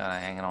what I'm kind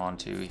of hanging on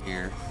to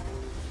here.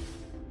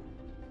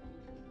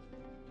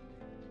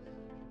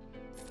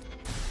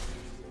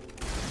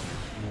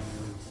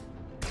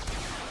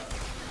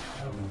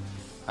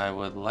 I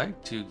would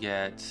like to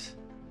get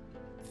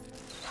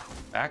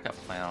backup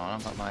plan on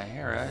him, but my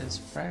Hera is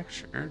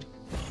fractured.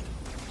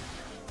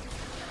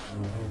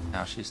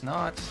 Now she's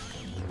not.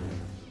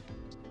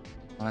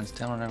 One's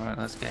telling everyone,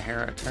 let's get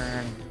Hera a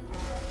turn.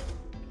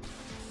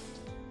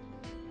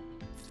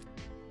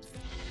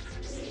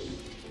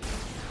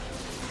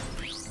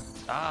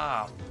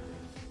 Stop.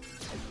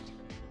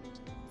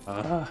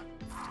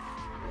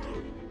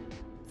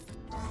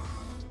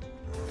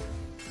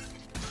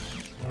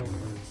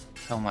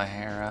 Kill my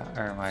Hera,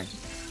 or my...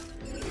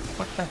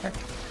 What the heck?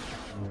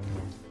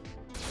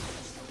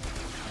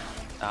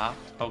 Stop.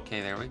 Okay,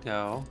 there we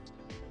go.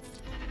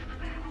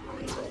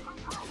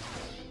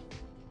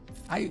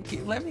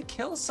 Let me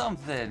kill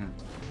something.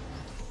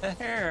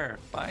 There,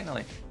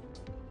 finally.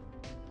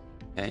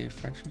 Okay,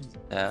 fractions,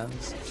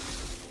 devs.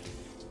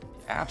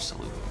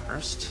 Absolute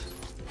worst.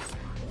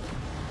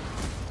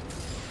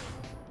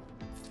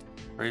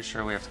 Pretty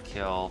sure we have to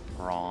kill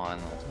Thrawn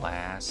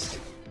last.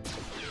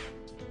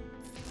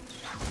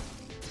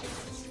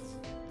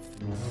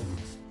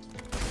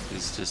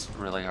 He's just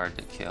really hard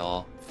to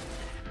kill.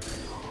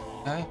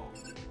 Okay.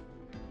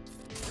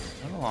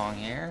 Come along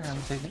here.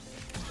 I'm taking it.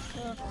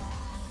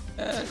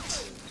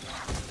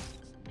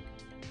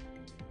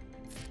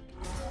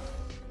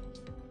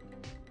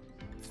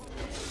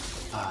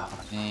 Oh,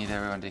 I need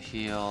everyone to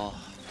heal.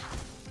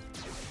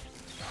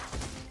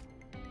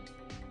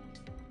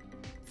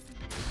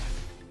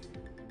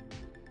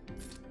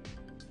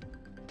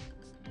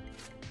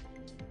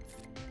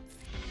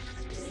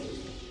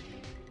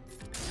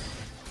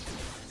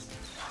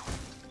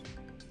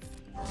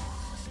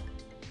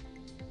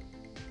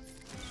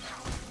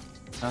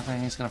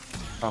 Nothing, he's gonna...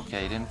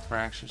 Okay, he didn't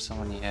fracture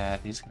someone yet.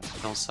 He's gonna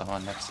kill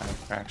someone next time he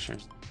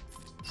fractures.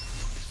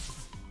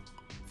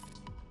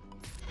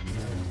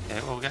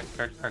 Okay, well, we got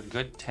our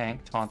good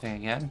tank taunting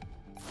again.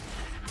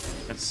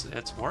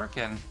 It's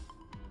working.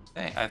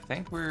 I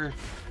think we're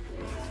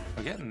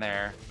getting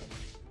there.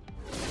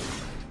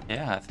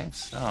 Yeah, I think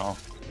so.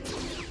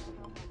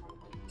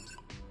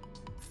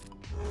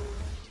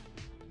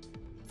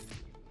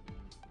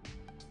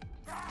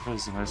 What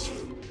is the most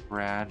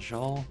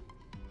fragile?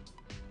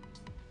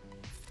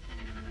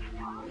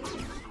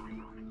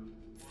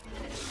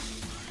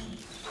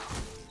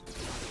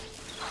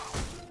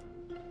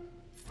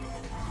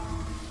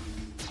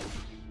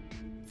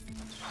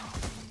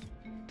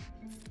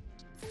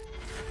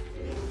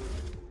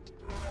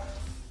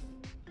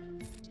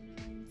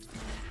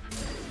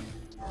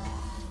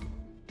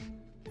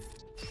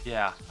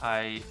 Yeah,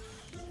 I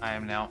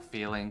am now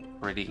feeling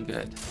pretty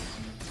good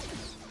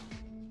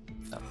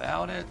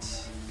about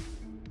it.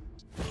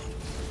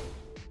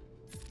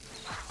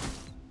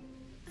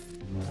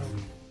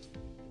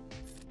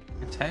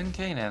 You're 10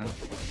 Kanan.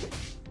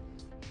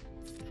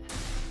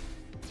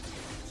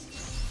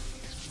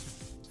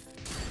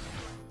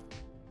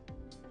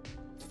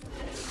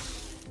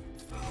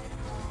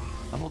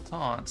 Double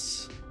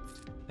taunts.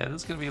 Yeah,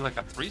 this is gonna be like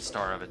a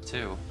 3-star of it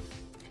too.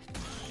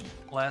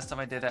 Last time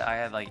I did it, I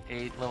had like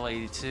level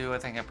 82. I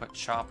think I put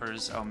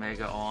Chopper's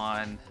Omega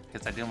on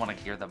because I didn't want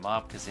to gear them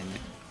up because they...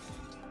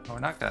 Oh, we're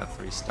not gonna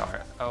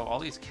 3-star. Oh, all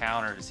these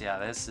counters. Yeah,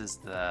 this is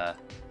the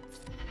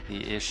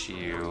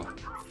issue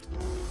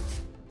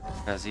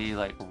because he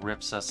like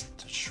rips us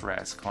to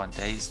shreds. Come on,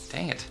 Days.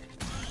 Dang it.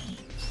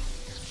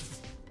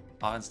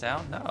 Offense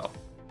down? No.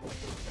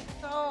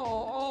 No.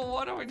 Oh,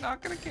 what are we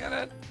not gonna get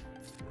it?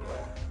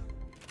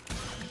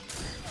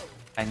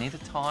 I need a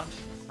taunt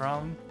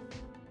from...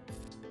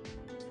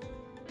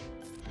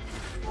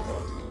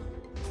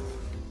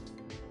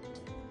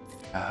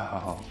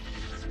 Oh.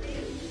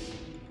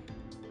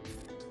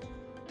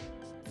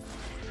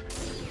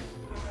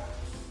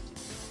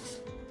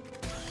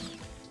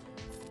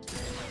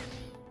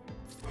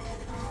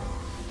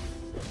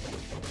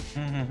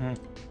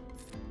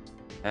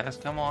 Yes,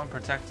 come on,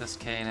 protect us,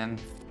 Kanan.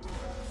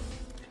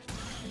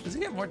 Does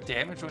he get more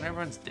damage when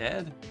everyone's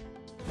dead?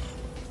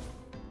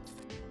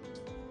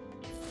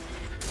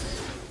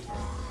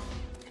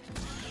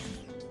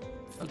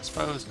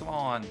 Exposed, come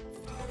on.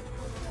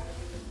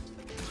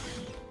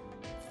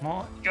 Come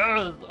on.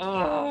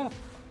 Oh.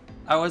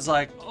 I was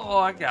like, oh,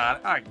 I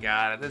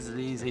got it. This is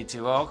easy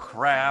too. Oh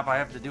crap, I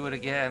have to do it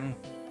again.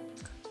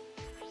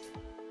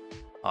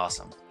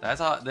 Awesome.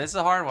 This is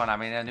a hard one. I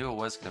mean, I knew it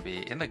was gonna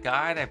be. In the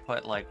guide, I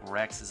put like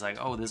Rex is like,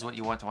 oh, this is what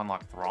you want to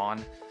unlock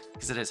Thrawn,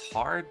 because it is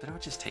hard, but it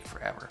would just take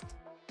forever.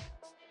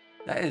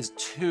 That is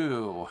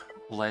 2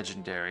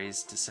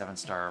 legendaries to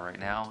 7-star right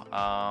now.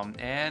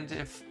 And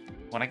if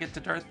when I get to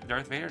Darth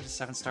Vader to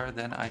 7-star,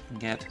 then I can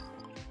get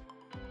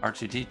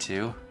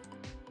R2-D2.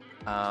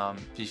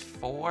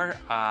 Before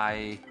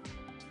I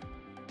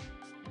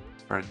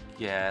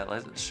forget,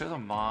 let's show the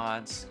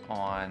mods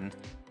on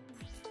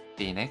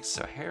Phoenix.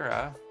 So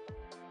Hera,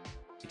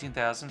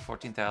 18,000,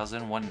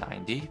 14,000,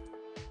 190.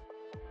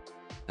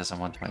 Doesn't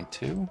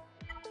 122.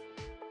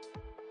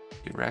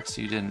 Rex,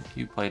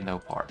 you played no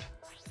part.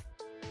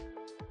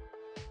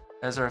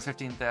 Ezra,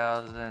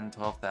 15,000,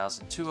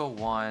 12,000,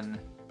 201.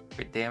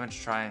 Crit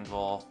damage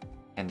triangle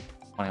and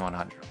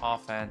 2,100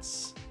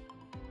 offense.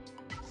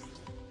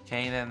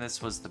 Kanan,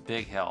 this was the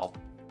big help.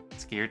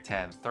 It's gear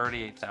 10,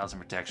 38,000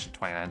 protection,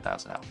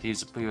 29,000 health. He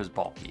was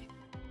bulky.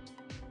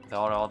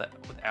 Without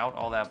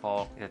all that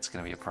bulk, it's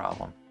gonna be a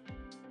problem.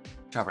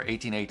 Chopper,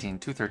 1818,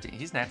 213.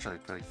 He's naturally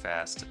pretty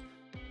fast.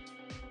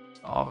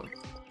 Oh,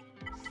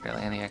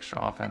 barely any extra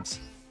offense.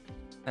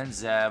 And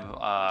Zeb,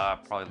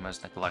 probably the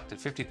most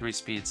neglected. 53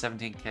 speed,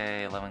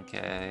 17k,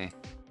 11k,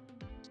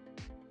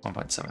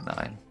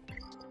 1.79.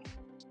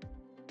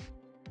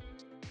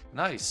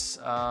 Nice.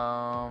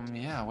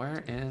 Yeah,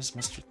 where is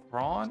Mr.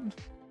 Thrawn?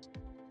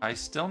 I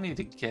still need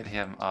to get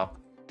him up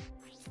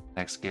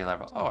next gear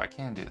level. Oh, I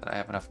can do that. I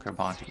have enough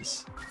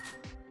Carbantis.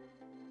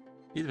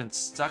 He's been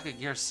stuck at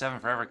gear 7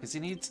 forever because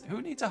who needs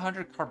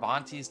 100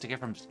 Carbantis to get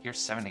from gear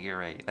 7 to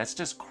gear 8? That's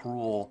just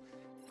cruel.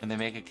 And they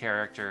make a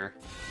character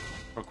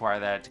require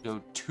that to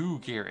go to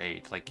gear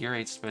 8. Like, gear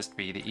 8 is supposed to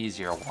be the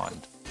easier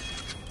one.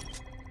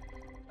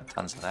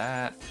 tons of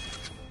that.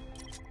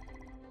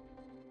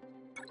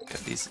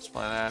 Get a decent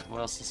supply of that. What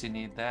else does he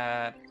need?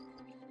 That.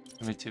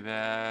 Gonna be too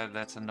bad.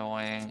 That's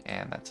annoying,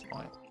 and that's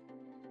annoying.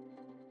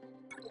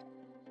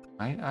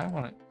 I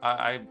want to.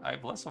 I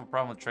have less of a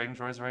problem with trading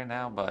droids right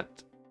now,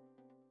 but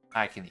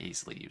I can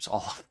easily use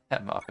all of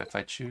them up if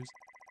I choose.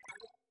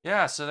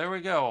 Yeah, so there we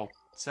go.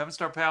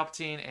 7-star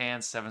Palpatine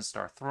and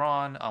 7-star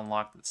Thrawn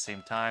unlocked at the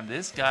same time.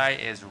 This guy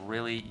is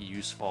really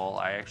useful.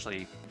 I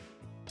actually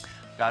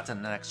got to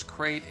the next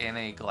crate in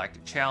a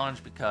Galactic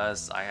Challenge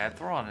because I had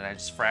Thrawn and I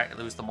just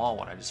lose them all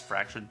when I just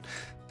fractured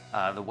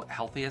the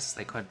healthiest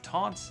they couldn't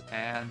taunt,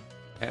 and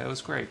it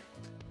was great.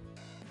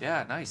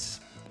 Yeah, nice.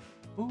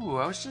 Ooh,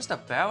 I was just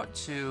about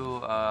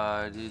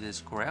to do this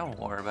ground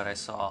war, but I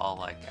saw,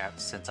 like,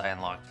 since I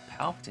unlocked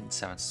Palpatine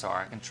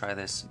 7-star, I can try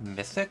this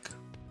Mythic.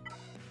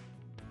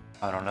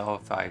 I don't know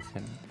if I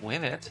can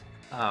win it.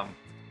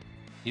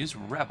 Use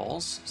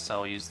Rebels, so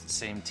I'll use the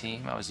same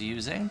team I was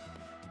using.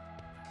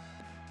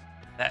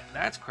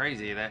 That's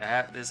crazy.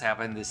 This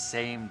happened the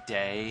same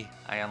day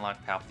I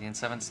unlocked Palpatine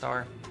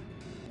 7-star.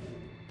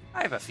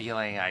 I have a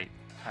feeling I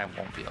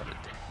won't be able to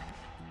do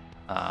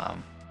it.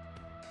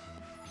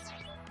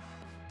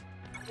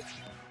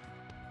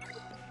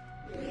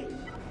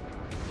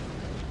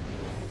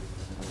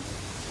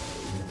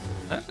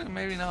 Actually,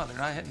 maybe not. They're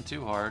not hitting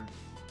too hard.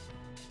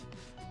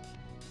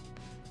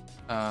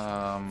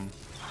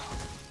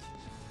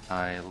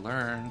 I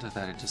learned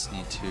that I just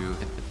need to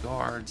hit the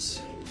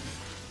guards.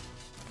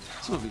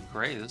 This would be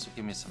great. This would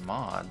give me some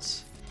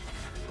mods.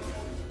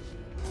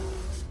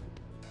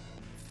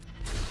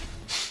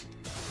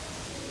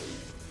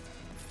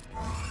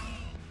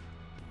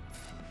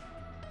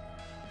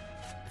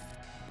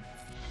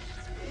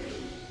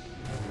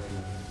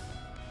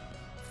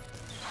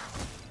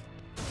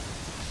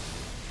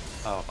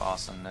 Oh,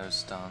 awesome. No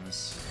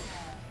stuns.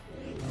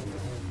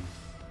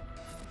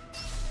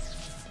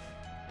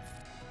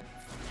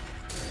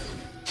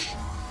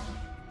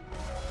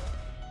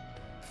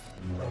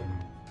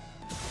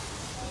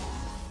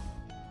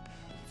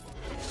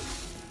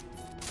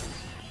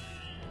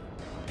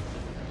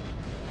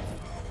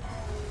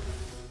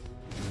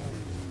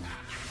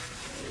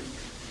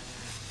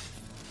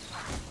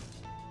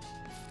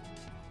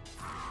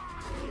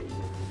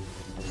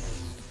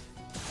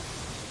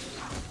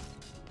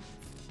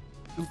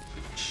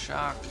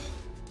 Shock.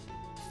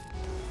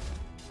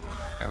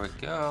 There we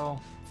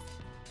go.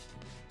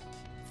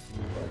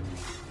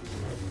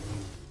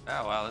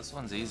 Oh wow, this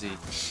one's easy.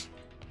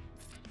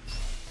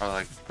 Probably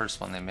like the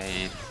first one they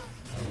made.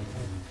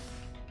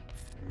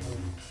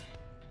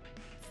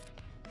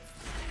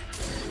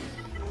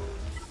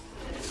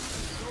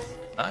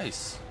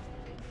 Nice.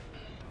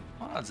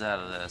 Mods out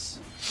of this.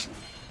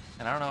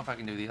 And I don't know if I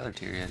can do the other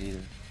tier yet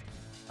either.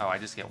 Oh, I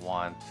just get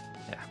one.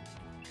 Yeah.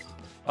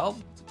 Well,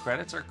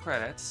 credits are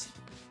credits.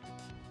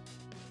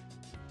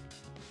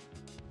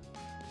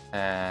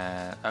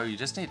 And oh, you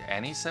just need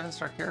any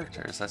 7-star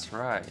characters. That's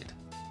right.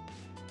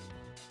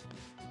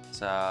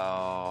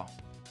 So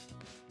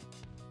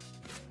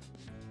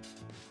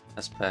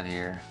let's bet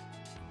here.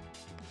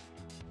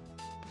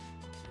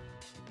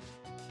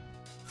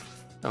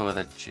 Go with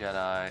a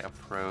Jedi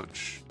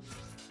approach.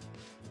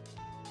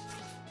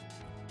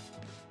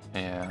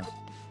 Yeah.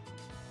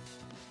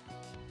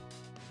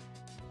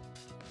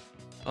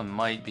 It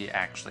might be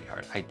actually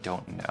hard. I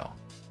don't know.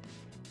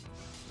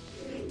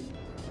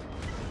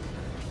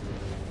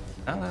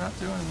 No, they're not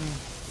doing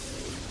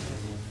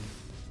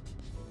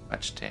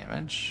much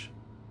damage.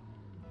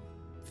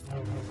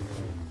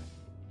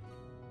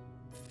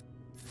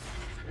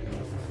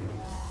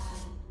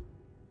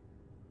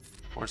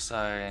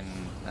 Foresight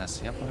and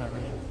that's yep, whatever.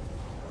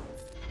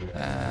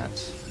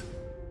 That.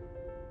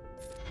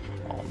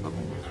 Oh, boom.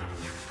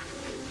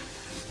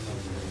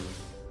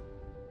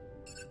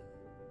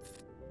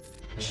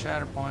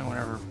 Shatter point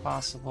whenever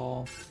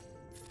possible.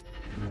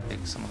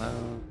 Take some of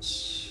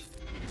those.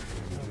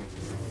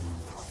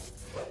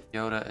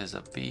 Yoda is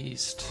a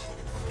beast.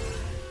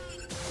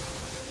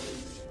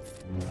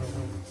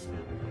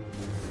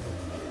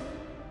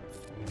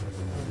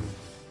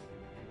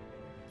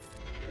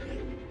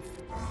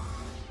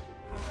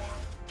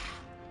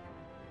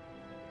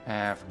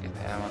 Forget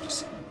that. I'll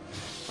just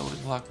totally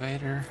block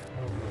Vader.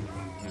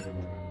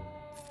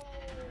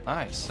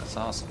 Nice. That's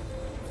awesome.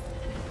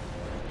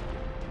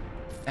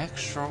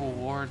 Extra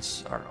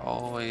rewards are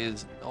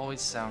always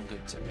sound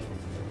good to me.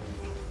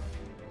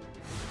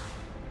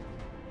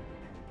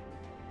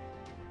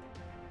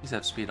 These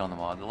have speed on the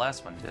mod. The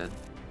last one did.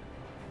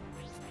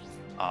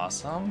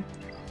 Awesome.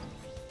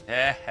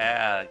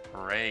 Yeah,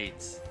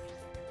 great.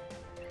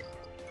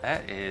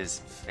 That is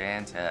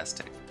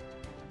fantastic.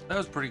 That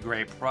was pretty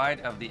great.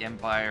 Pride of the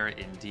Empire,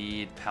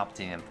 indeed.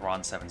 Palpatine and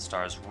Thrawn 7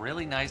 stars.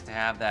 Really nice to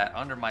have that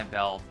under my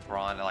belt.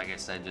 Thrawn, like I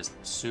said, just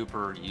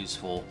super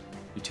useful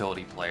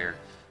utility player.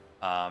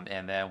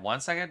 And then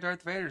once I get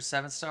Darth Vader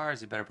 7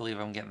 stars, you better believe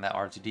I'm getting that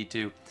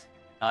R2-D2.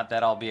 Not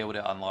that I'll be able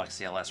to unlock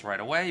CLS right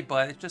away,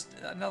 but it's just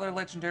another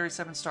legendary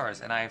 7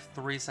 stars. And I have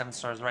 3 7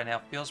 stars right now.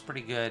 Feels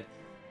pretty good.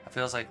 It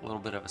feels like a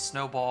little bit of a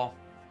snowball.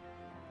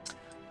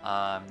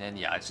 And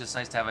yeah, it's just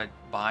nice to have it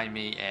behind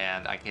me,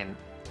 and I can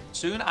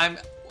soon.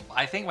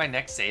 I think my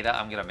next Zeta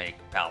I'm gonna make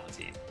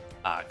Palpatine,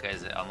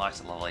 because it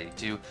unlocks at level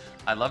 82.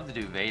 I'd love to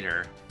do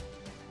Vader,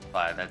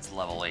 but that's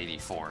level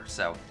 84.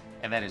 So,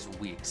 and that is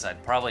weak. So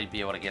I'd probably be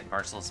able to get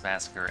Merciless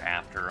Massacre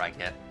after I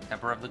get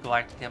Emperor of the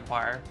Galactic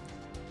Empire.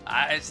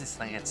 I just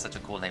think it's such a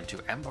cool name too,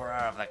 Emperor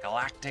of the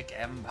Galactic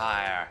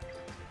Empire.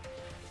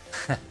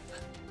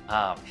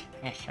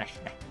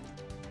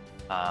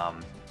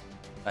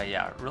 But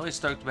yeah, really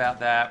stoked about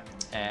that.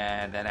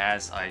 And then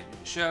as I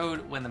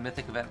showed when the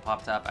Mythic event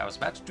popped up, I was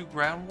about to do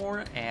Ground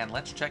War, and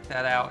let's check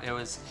that out. It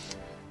was,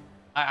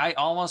 I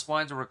almost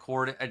wanted to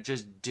record it and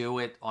just do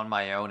it on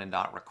my own and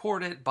not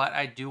record it, but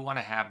I do want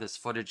to have this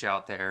footage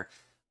out there,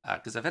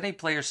 because if any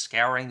players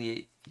scouring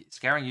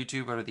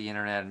YouTube or the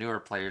internet, a newer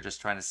player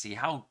just trying to see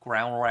how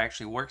Ground War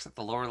actually works at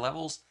the lower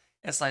levels,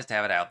 it's nice to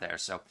have it out there.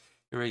 So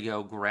here we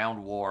go,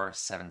 Ground War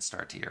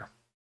 7-star tier.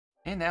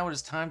 And now it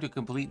is time to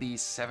complete the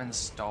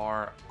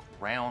 7-star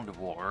Ground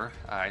War.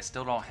 I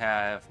still don't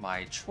have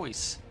my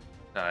choice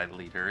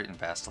leader in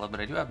Bastila, but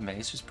I do have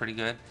Mace, who's pretty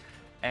good.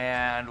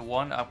 And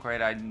one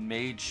upgrade I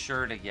made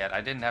sure to get. I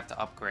didn't have to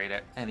upgrade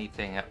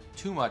anything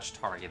too much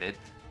targeted.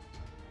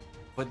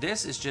 But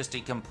this is just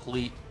a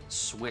complete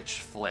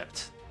switch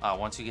flipped.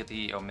 Once you get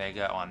the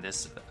Omega on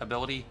this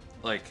ability,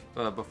 like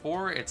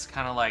before, it's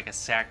kind of like a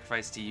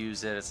sacrifice to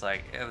use it. It's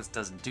like, this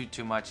doesn't do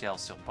too much. He'll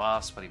still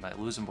buffs, but he might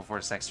lose him before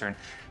his next turn.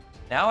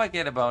 Now I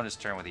get a bonus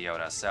turn with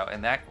Yoda, so,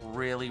 and that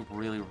really,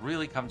 really,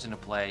 really comes into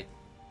play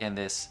in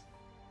this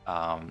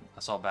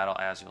assault battle,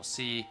 as you'll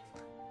see.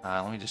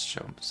 Let me just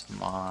show some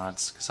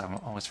mods, because I'm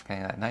always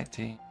forgetting that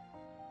 19.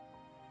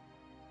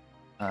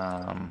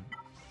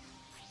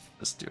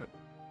 Let's do it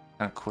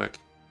kind of quick,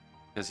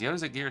 because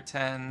Yoda's at gear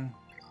 10,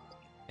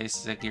 Ace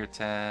is at gear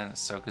 10,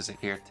 Ahsoka's at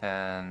gear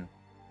 10,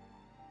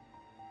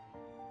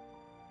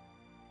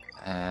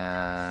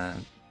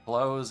 and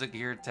Blow's at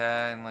gear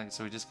 10, like,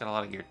 so we just got a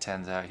lot of gear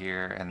 10s out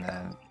here, and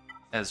then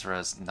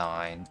Ezra's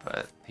 9,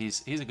 but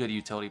he's a good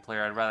utility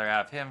player. I'd rather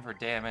have him for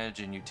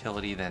damage and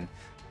utility than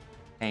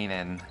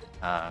Kanan.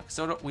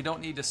 So we don't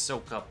need to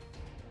soak up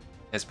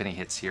as many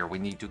hits here. We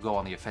need to go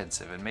on the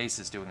offensive, and Mace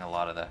is doing a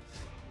lot of the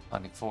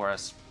hunting for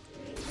us.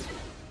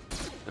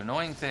 The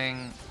annoying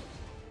thing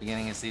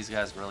beginning is these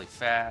guys are really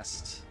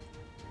fast,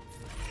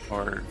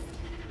 or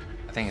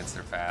I think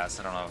they're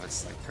fast. I don't know if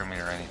it's like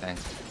Terminator or anything.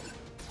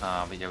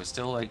 But yeah, we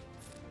still like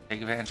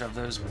take advantage of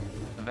those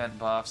event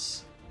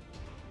buffs.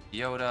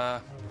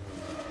 Yoda,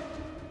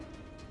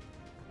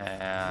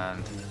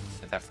 and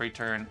at that free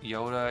turn,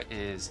 Yoda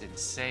is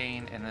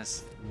insane in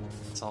this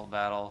assault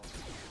battle.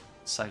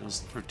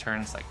 Cycles through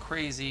turns like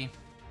crazy.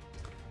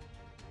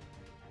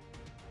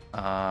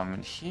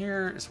 And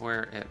here is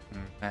where it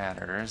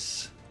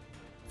matters.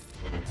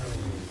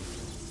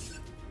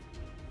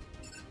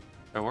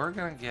 So we're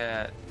gonna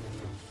get,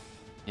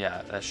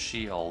 yeah, a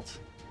shield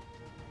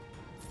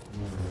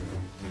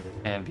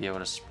and be able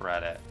to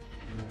spread it.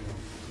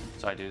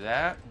 So I do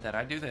that, then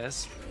I do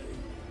this,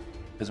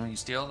 because when you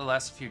steal, it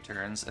lasts a few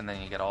turns, and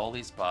then you get all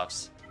these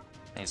buffs,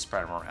 and you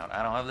spread them around.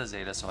 I don't have the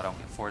Zeta, so I don't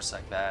get force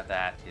like that.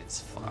 That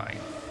is fine.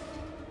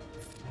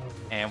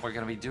 And we're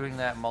going to be doing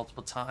that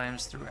multiple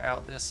times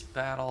throughout this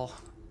battle.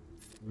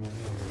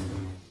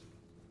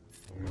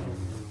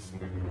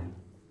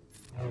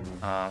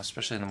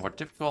 Especially in the more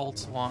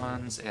difficult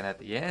ones, and at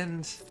the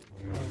end, it's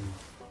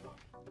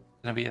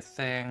going to be a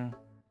thing.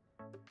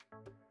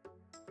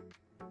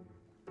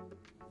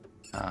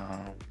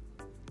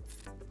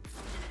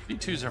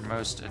 B2s are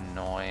most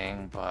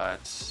annoying,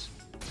 but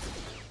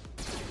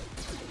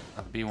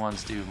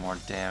B1s do more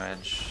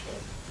damage.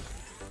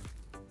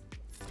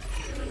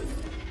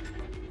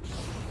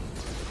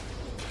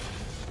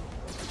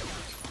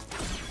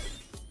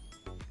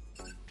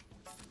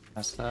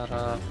 Mess that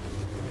up.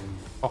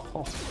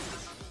 Oh.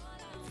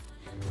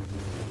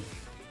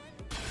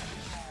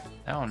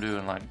 Now I'm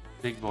doing like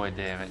big boy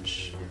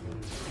damage.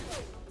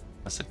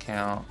 Let's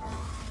account.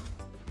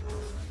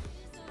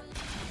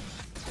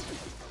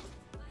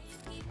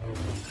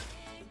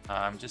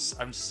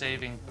 I'm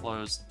saving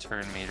closed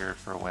turn meter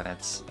for when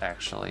it's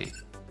actually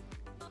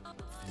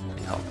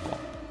really helpful.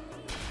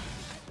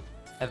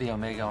 Heavy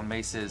Omega on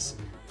Mace's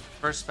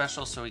first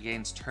special, so he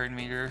gains turn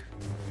meter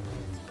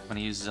when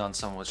he uses on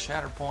someone with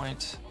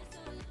Shatterpoint.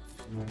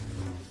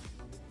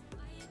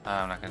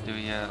 I'm not gonna do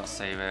it yet. I'll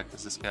save it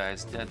because this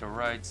guy's dead to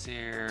rights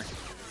here.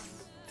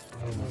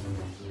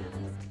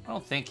 I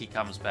don't think he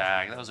comes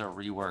back. That was a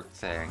rework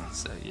thing,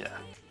 so yeah.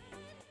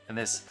 And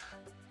this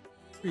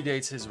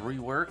predates his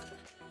rework.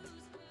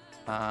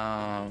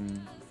 Got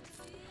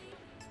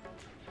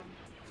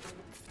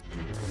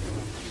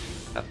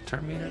the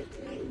turn meter.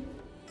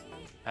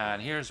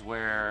 And here's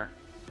where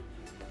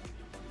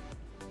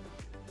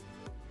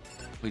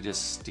we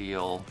just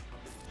steal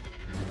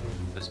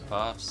his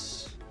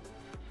buffs.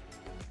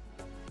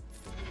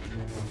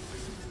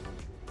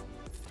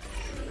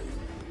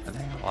 I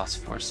think I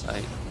lost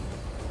foresight.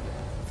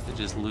 They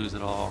just lose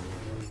it all.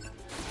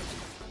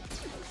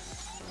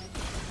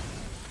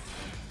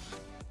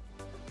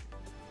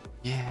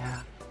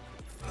 Yeah.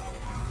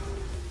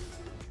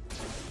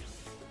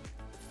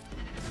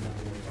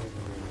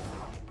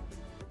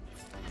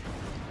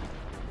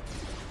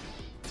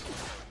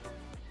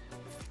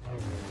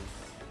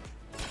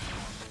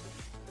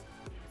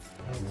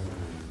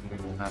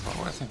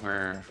 think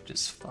we're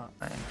just fine.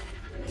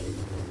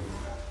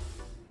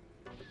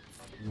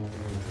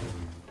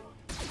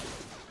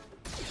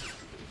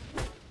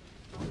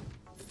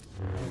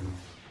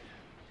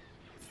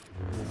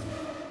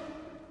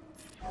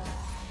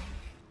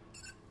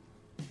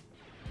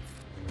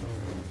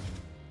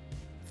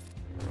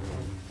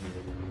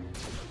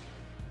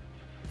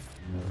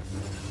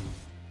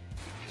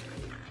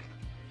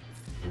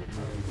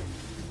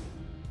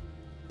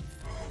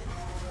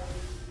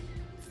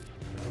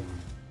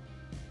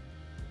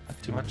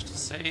 Too much to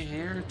say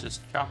here,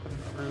 just chopping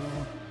through.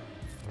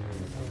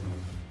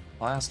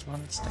 Last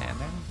one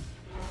standing.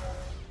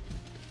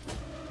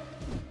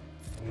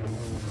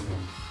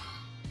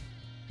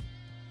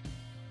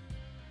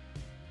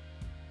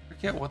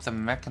 Forget what the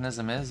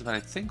mechanism is, but I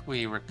think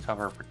we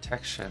recover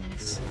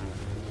protections.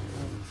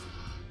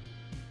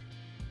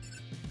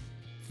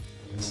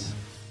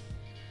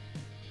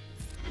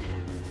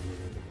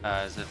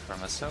 Is it from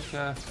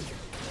Ahsoka?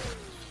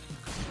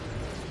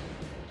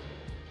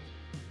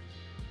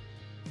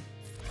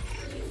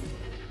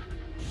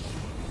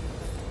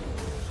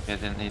 I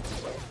didn't need to do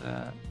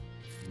that.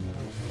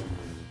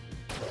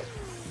 I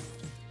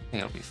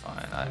think it'll be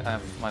fine. I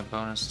have my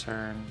bonus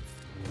turn.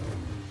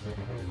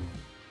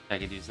 I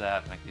could use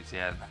that, and I could use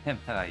that, and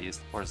then I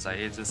used the foresight.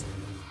 It just...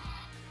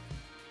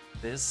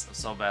 This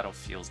Assault Battle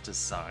feels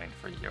designed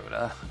for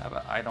Yoda.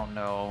 I don't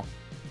know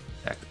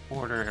exact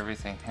order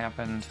everything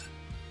happened.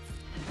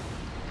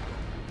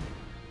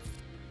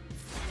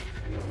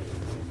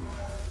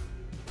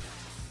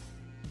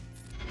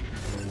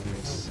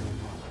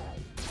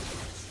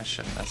 I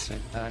shouldn't have said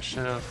that. I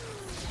should have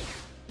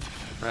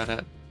read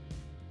it.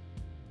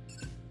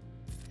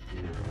 I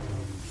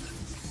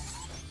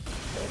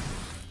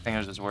think I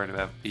was just worried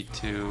about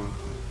B2.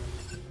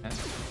 Yeah.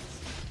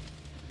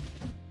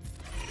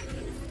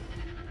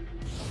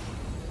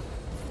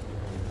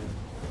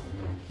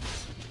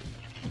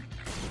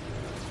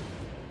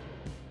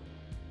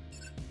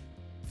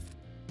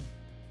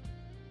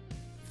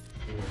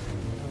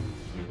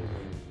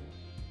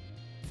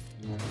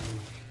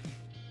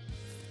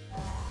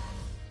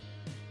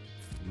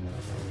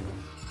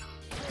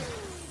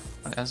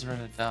 Ezra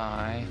to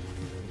die.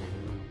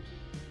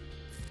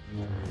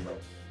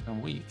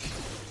 I'm weak.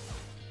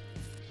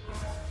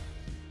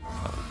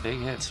 Oh,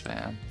 big hits,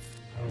 man.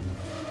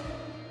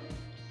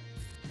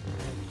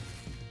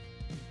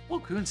 Well,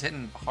 Goon's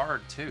hitting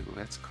hard too.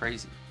 That's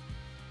crazy.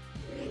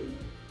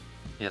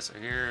 Yeah, so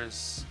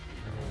here's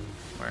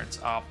where it's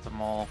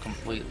optimal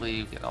completely.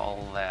 You get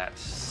all that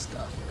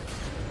stuff.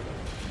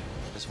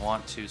 Just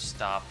want to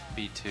stop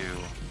B2.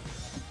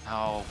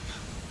 Oh,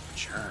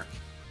 jerk.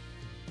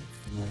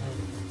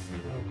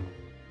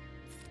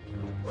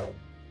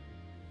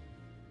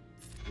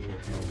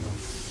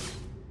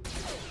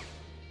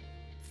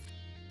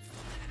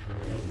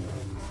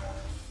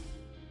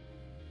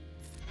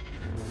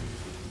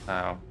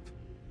 Oh.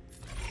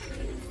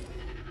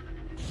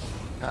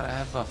 Gotta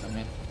have buff, I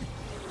mean.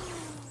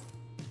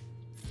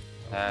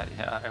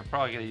 Yeah, I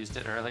probably could have used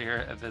it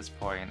earlier at this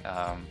point.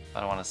 I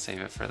don't want to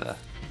save it for the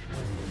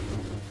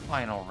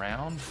final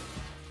round.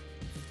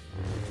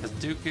 Because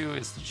Dooku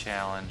is the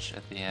challenge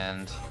at the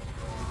end.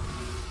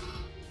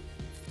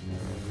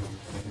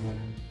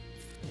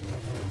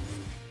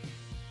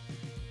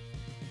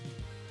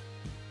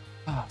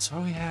 Oh, so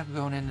what do we have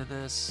going into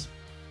this?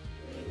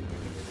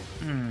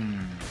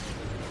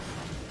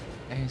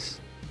 Ace.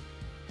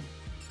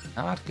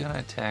 Not gonna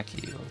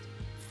attack you.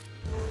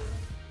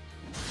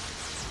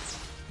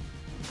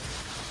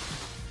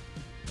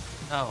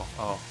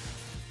 Oh.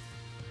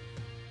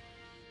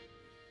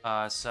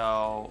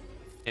 So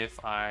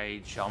if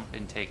I jump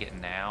and take it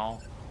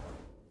now,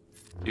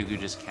 Dooku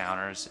just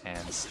counters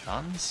and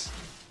stuns.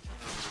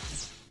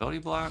 Ability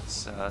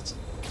blocks, that's...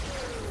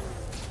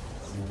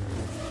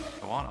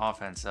 I want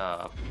offense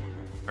up,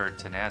 or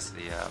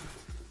tenacity up.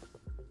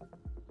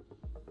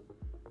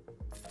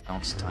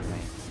 Don't stun me.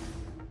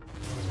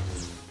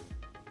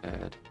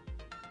 Good.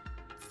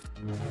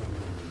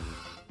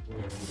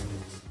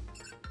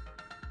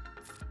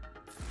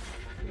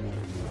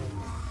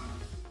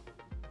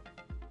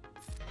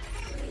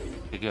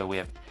 Good, we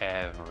have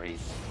everything.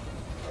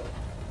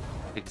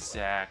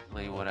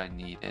 Exactly what I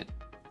needed.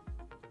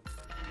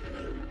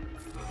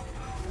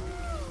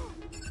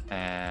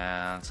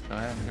 And let's go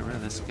ahead and get rid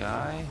of this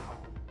guy.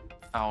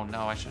 Oh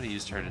no, I should have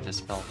used her to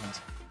dispel things.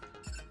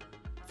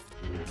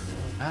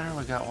 Matter,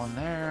 we got one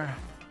there.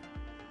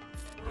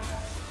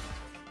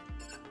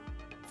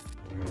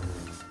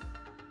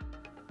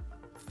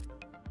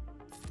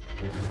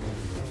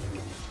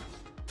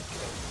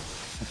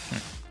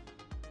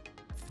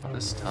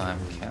 This time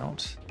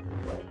count.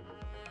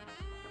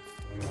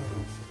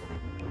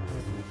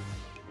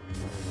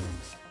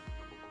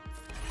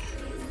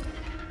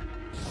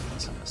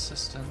 Some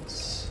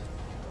assistance.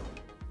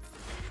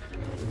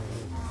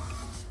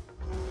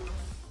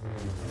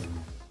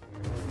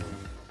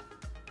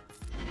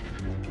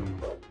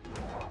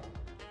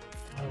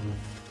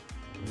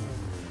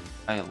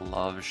 I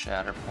love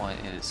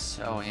Shatterpoint. It is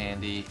so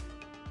handy.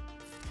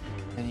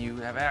 And you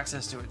have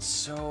access to it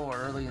so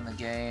early in the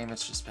game,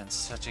 it's just been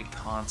such a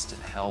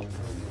constant help.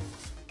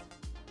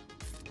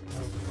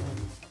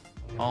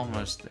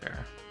 Almost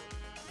there.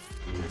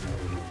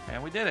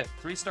 And we did it.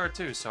 3-star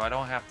 2, so I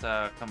don't have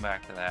to come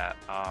back to that.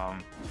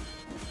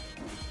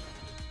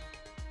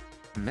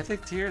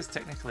 Mythic tier is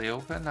technically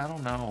open? I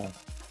don't know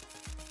if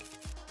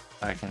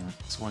I can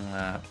swing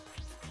that.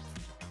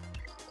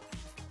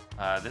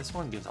 This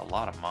one gives a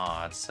lot of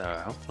mods, so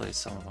hopefully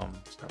some of them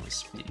start with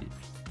speed.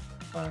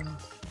 Fun.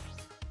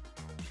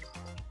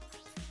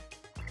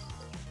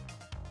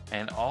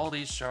 And all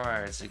these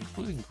shards,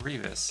 including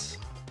Grievous,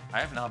 I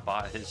have not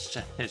bought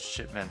his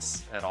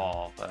shipments at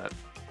all, but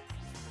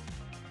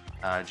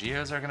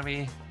Geos are going to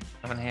be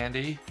coming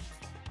handy.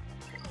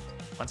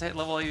 Once I hit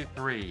level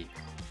 83,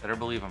 better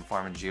believe I'm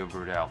farming Geo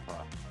Brood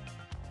Alpha.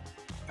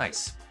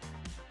 Nice.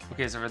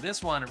 Okay, so for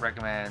this one, it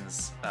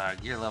recommends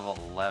gear level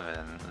 11.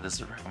 This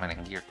is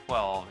recommending gear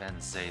 12 and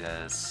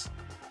Zetas.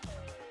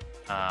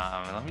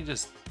 Let me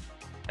just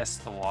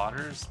test the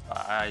waters.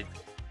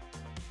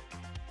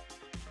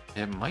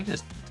 It might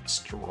just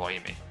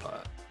destroy me,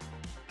 but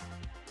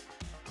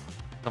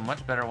so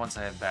much better once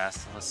I had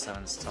Basilisk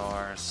 7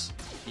 stars.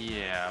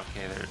 Yeah,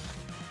 okay, there.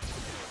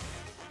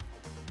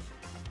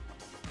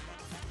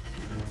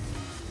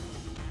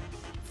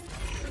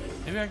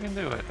 Maybe I can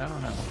do it. I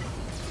don't know.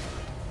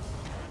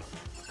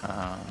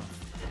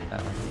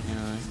 That would be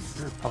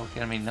Republic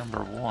Enemy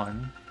number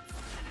 1.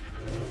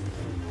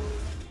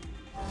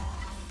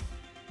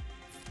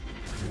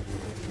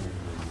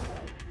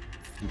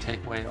 And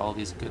take away all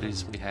these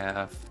goodies we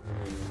have.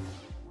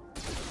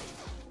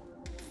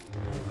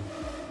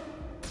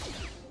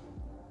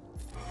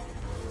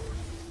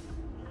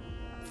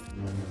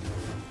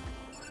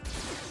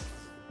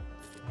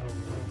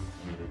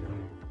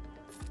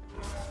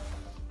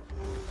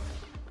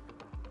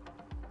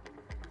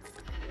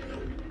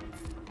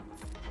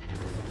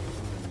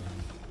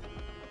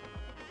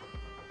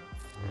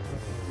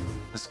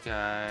 This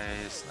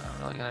guy's not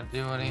really gonna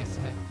do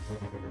anything.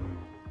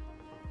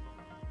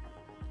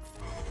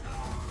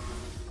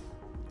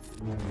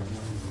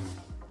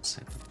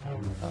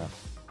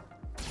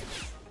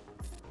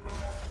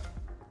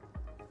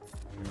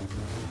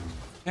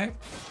 Okay.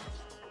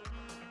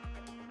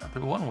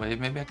 After one wave,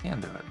 maybe I can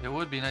do it. It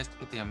would be nice to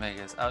get the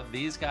Omegas.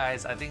 These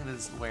guys, I think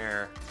this is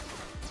where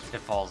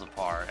it falls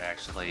apart,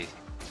 actually.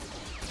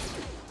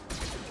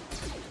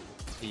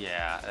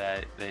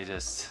 Yeah,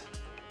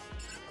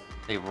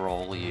 they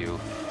roll you.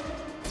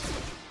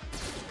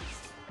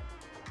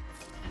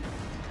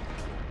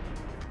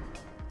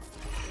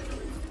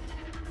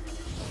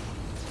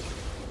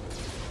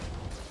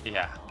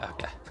 Yeah,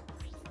 okay.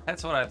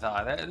 That's what I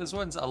thought. This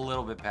one's a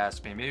little bit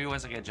past me. Maybe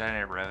once I get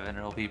Giant Revan,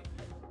 it'll be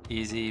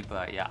easy.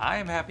 But yeah, I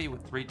am happy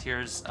with 3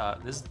 tiers.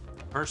 This is the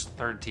first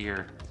 3rd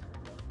tier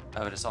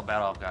of an Assault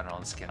Battle I've gotten on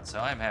this account, so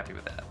I'm happy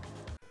with that.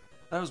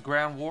 That was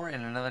Ground War,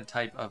 and another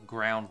type of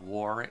Ground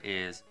War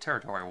is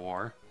Territory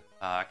War.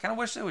 I kind of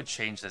wish they would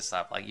change this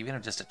up, like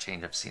even just a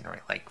change of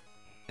scenery. Like,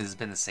 this has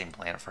been the same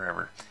planet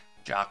forever.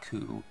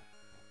 Jakku.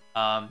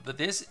 But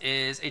this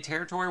is a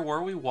Territory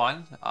War we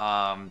won.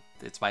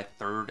 It's my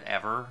 3rd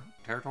ever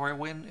territory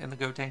win in the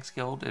Gotenks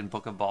Guild in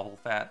Book of Bobble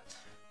Fat.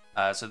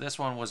 So this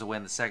one was a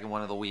win, the 2nd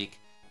one of the week.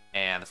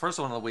 And the 1st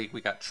one of the week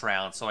we got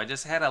trounced. So I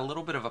just had a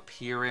little bit of a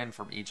peer in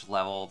from each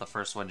level. The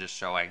first one just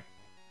showing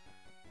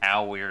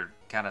how we're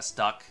kind of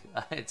stuck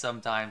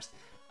sometimes.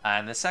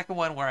 And the 2nd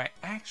one where I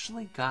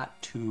actually got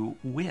 2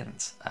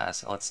 wins.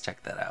 So let's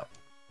check that out.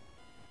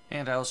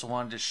 And I also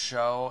wanted to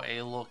show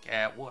a look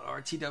at what our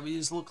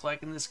TWs look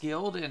like in this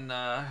guild. And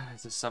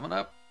to sum it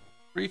up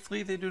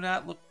briefly, they do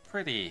not look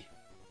pretty.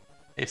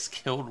 This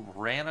guild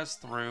ran us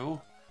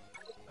through.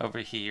 Over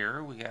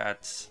here, we have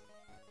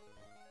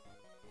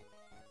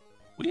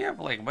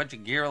like a bunch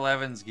of gear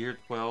 11s, gear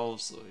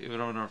 12s, even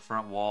on our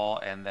front wall.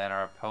 And then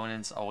our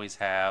opponents always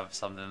have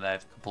something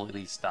that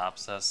completely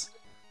stops us.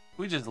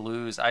 We just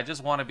lose. I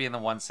just want to be in the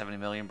 170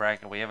 million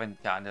bracket. We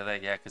haven't gotten to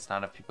that yet because not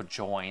enough people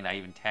join. I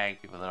even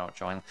tag people that don't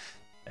join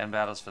 10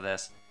 battles for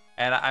this.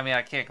 And I mean,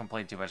 I can't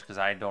complain too much because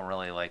I don't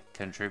really like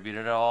contribute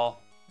at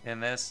all in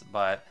this.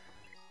 But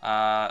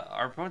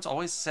our opponents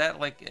always set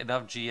like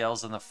enough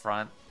GLs in the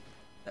front.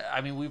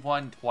 I mean, we've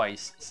won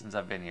twice since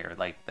I've been here.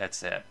 Like,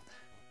 that's it.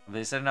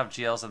 They set enough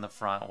GLs in the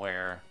front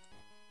where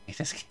you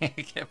just can't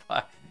get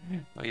by.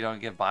 Well, you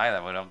don't get by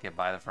them. We don't get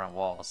by the front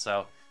wall.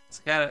 So it's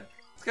kind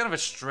of a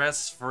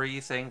stress-free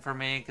thing for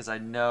me because I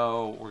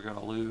know we're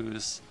gonna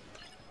lose.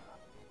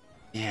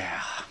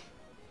 Yeah.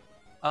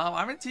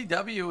 I'm in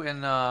TW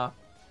and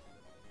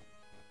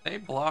they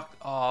blocked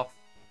off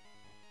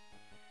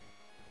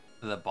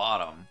the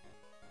bottom,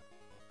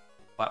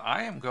 but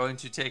I am going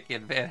to take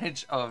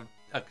advantage of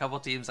a couple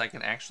teams I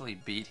can actually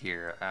beat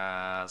here.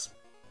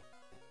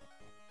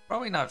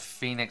 Probably not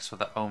Phoenix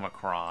with the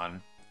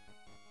Omicron,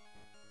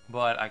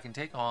 but I can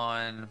take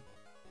on.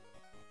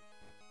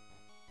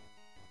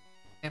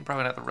 And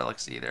probably not the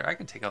Relics either. I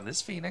can take on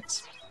this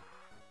Phoenix.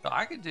 So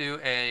I could do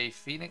a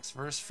Phoenix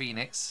versus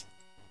Phoenix.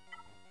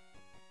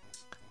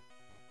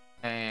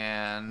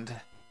 And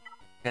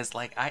because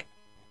like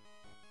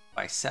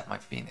I set my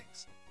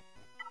Phoenix.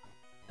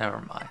 Never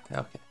mind.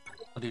 Okay.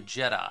 I'll do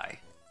Jedi.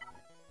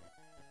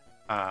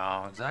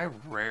 'Cause I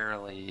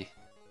rarely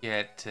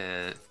get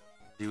to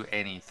do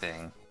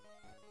anything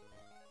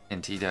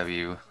in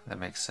TW. That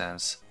makes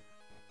sense.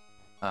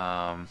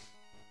 I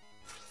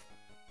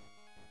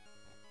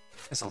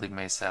guess I'll leave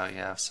Mace out,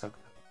 yeah, so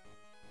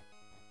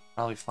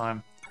probably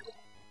fine.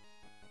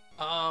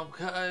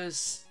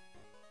 Because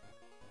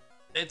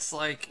it's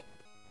like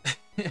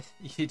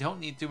you don't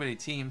need too many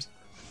teams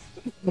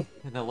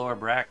in the lower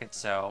bracket,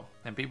 so,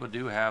 and people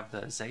do have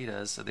the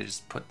Zetas, so they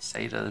just put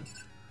Zeta,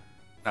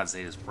 not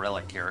Zeta's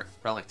relic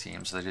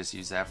team, so they just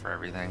use that for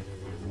everything.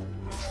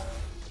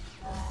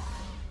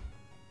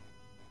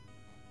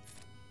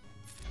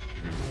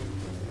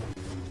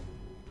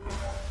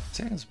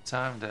 Taking some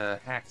time to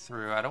hack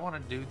through. I don't want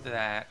to do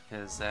that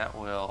because that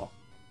will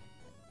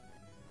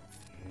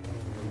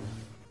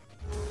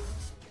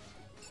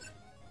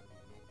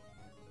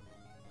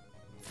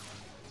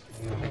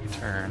take a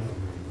turn.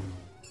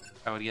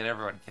 I would get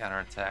everyone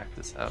counterattacked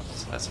this out,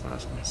 so that's what I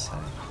was going to say.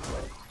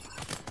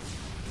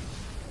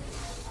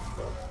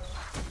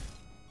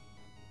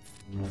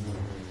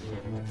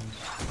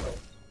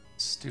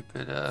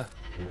 Stupid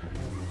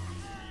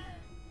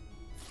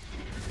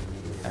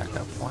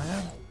backup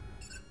plan.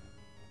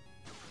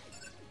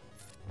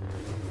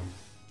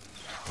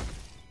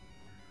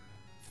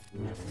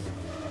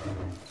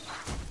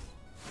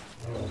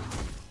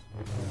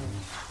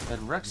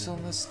 Had Rex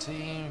on this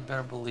team,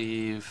 better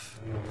believe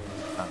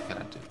I'm not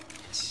gonna do it.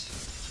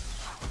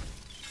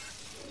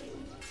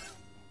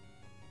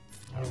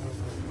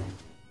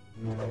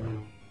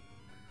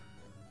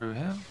 Through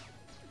him.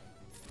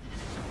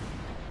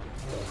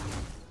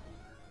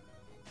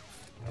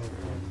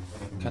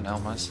 Couldn't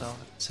help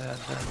myself. It's sad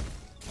that.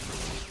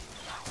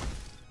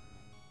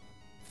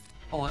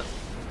 Pull it.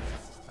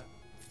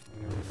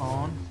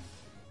 On.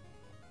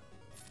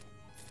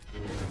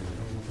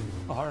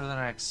 Harder than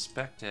I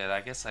expected.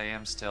 I guess I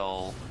am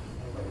still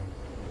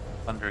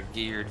under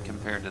geared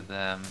compared to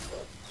them.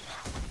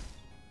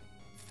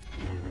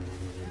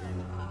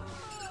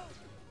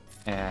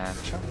 And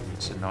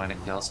it's annoying to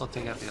kill, so I'll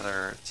take out the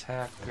other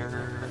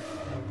attacker.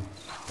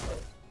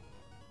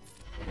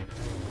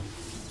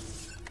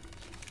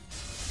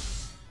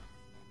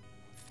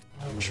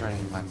 I'm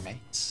training my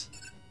mates.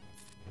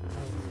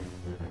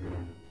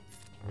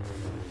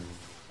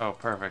 Oh,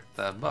 perfect.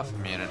 The buff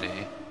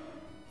immunity.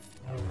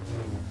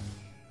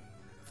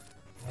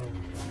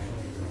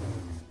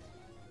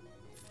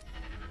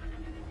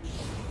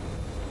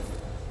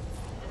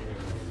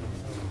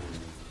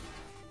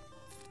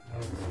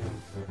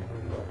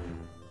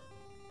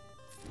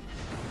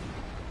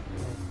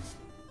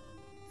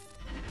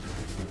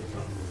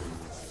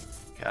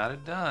 Got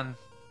it done.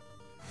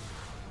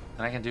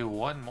 And I can do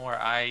one more.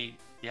 I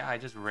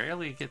just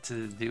rarely get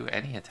to do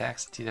any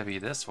attacks in TW.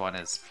 This one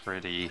is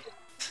pretty...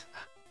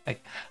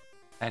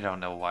 I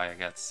don't know why I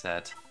got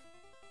set.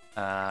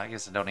 I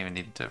guess I don't even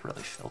need to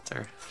really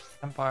filter.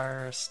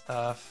 Empire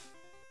stuff.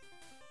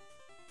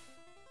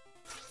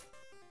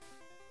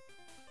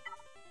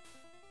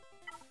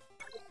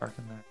 Park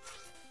in there.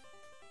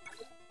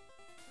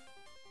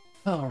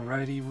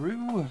 Alrighty,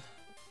 Roo.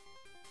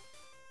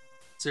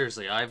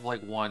 Seriously, I've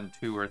like won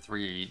 2 or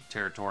 3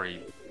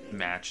 territory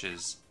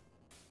matches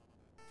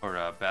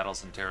or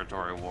battles in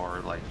territory war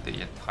like the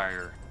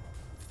entire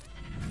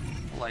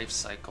life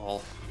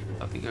cycle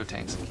of the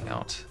Gotenks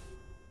account.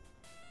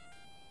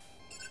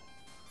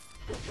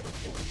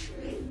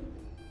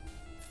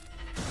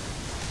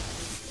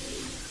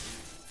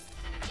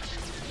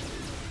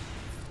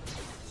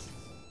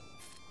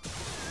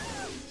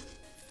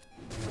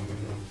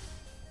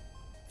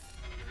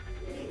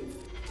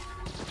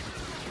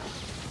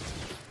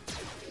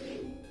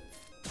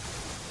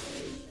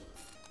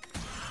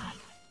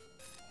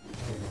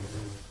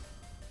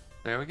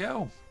 There we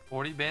go.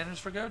 40 banners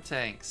for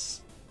Gotenks.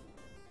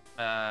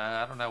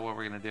 I don't know what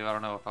we're gonna do. I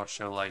don't know if I'll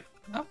show like...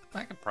 Oh,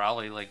 I could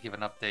probably like give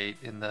an update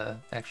in the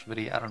next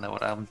video. I don't know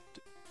what I'm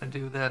gonna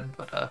do then,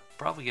 but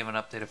probably give an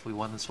update if we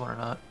won this one or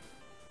not.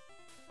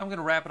 I'm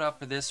gonna wrap it up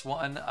for this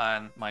one.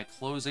 My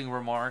closing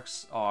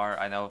remarks are,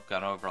 I know I've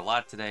gone over a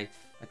lot today.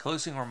 The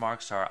closing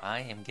remarks are, I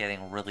am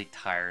getting really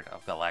tired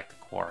of Galactic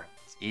Core.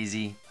 It's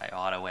easy. I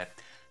auto it.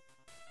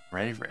 I'm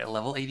ready for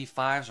level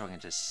 85, so I can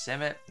just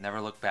sim it, never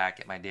look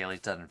back, at my dailies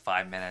done in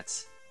 5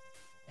 minutes,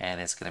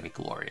 and it's going to be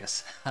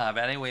glorious. But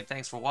anyway,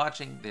 thanks for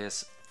watching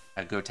this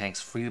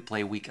Gotenks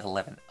free-to-play Week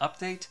 11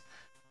 update.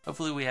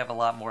 Hopefully we have a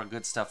lot more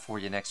good stuff for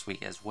you next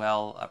week as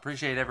well. I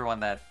appreciate everyone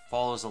that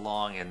follows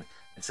along and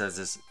says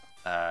this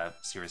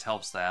series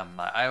helps them.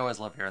 I always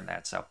love hearing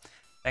that, so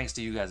thanks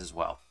to you guys as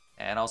well.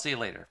 And I'll see you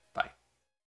later. Bye.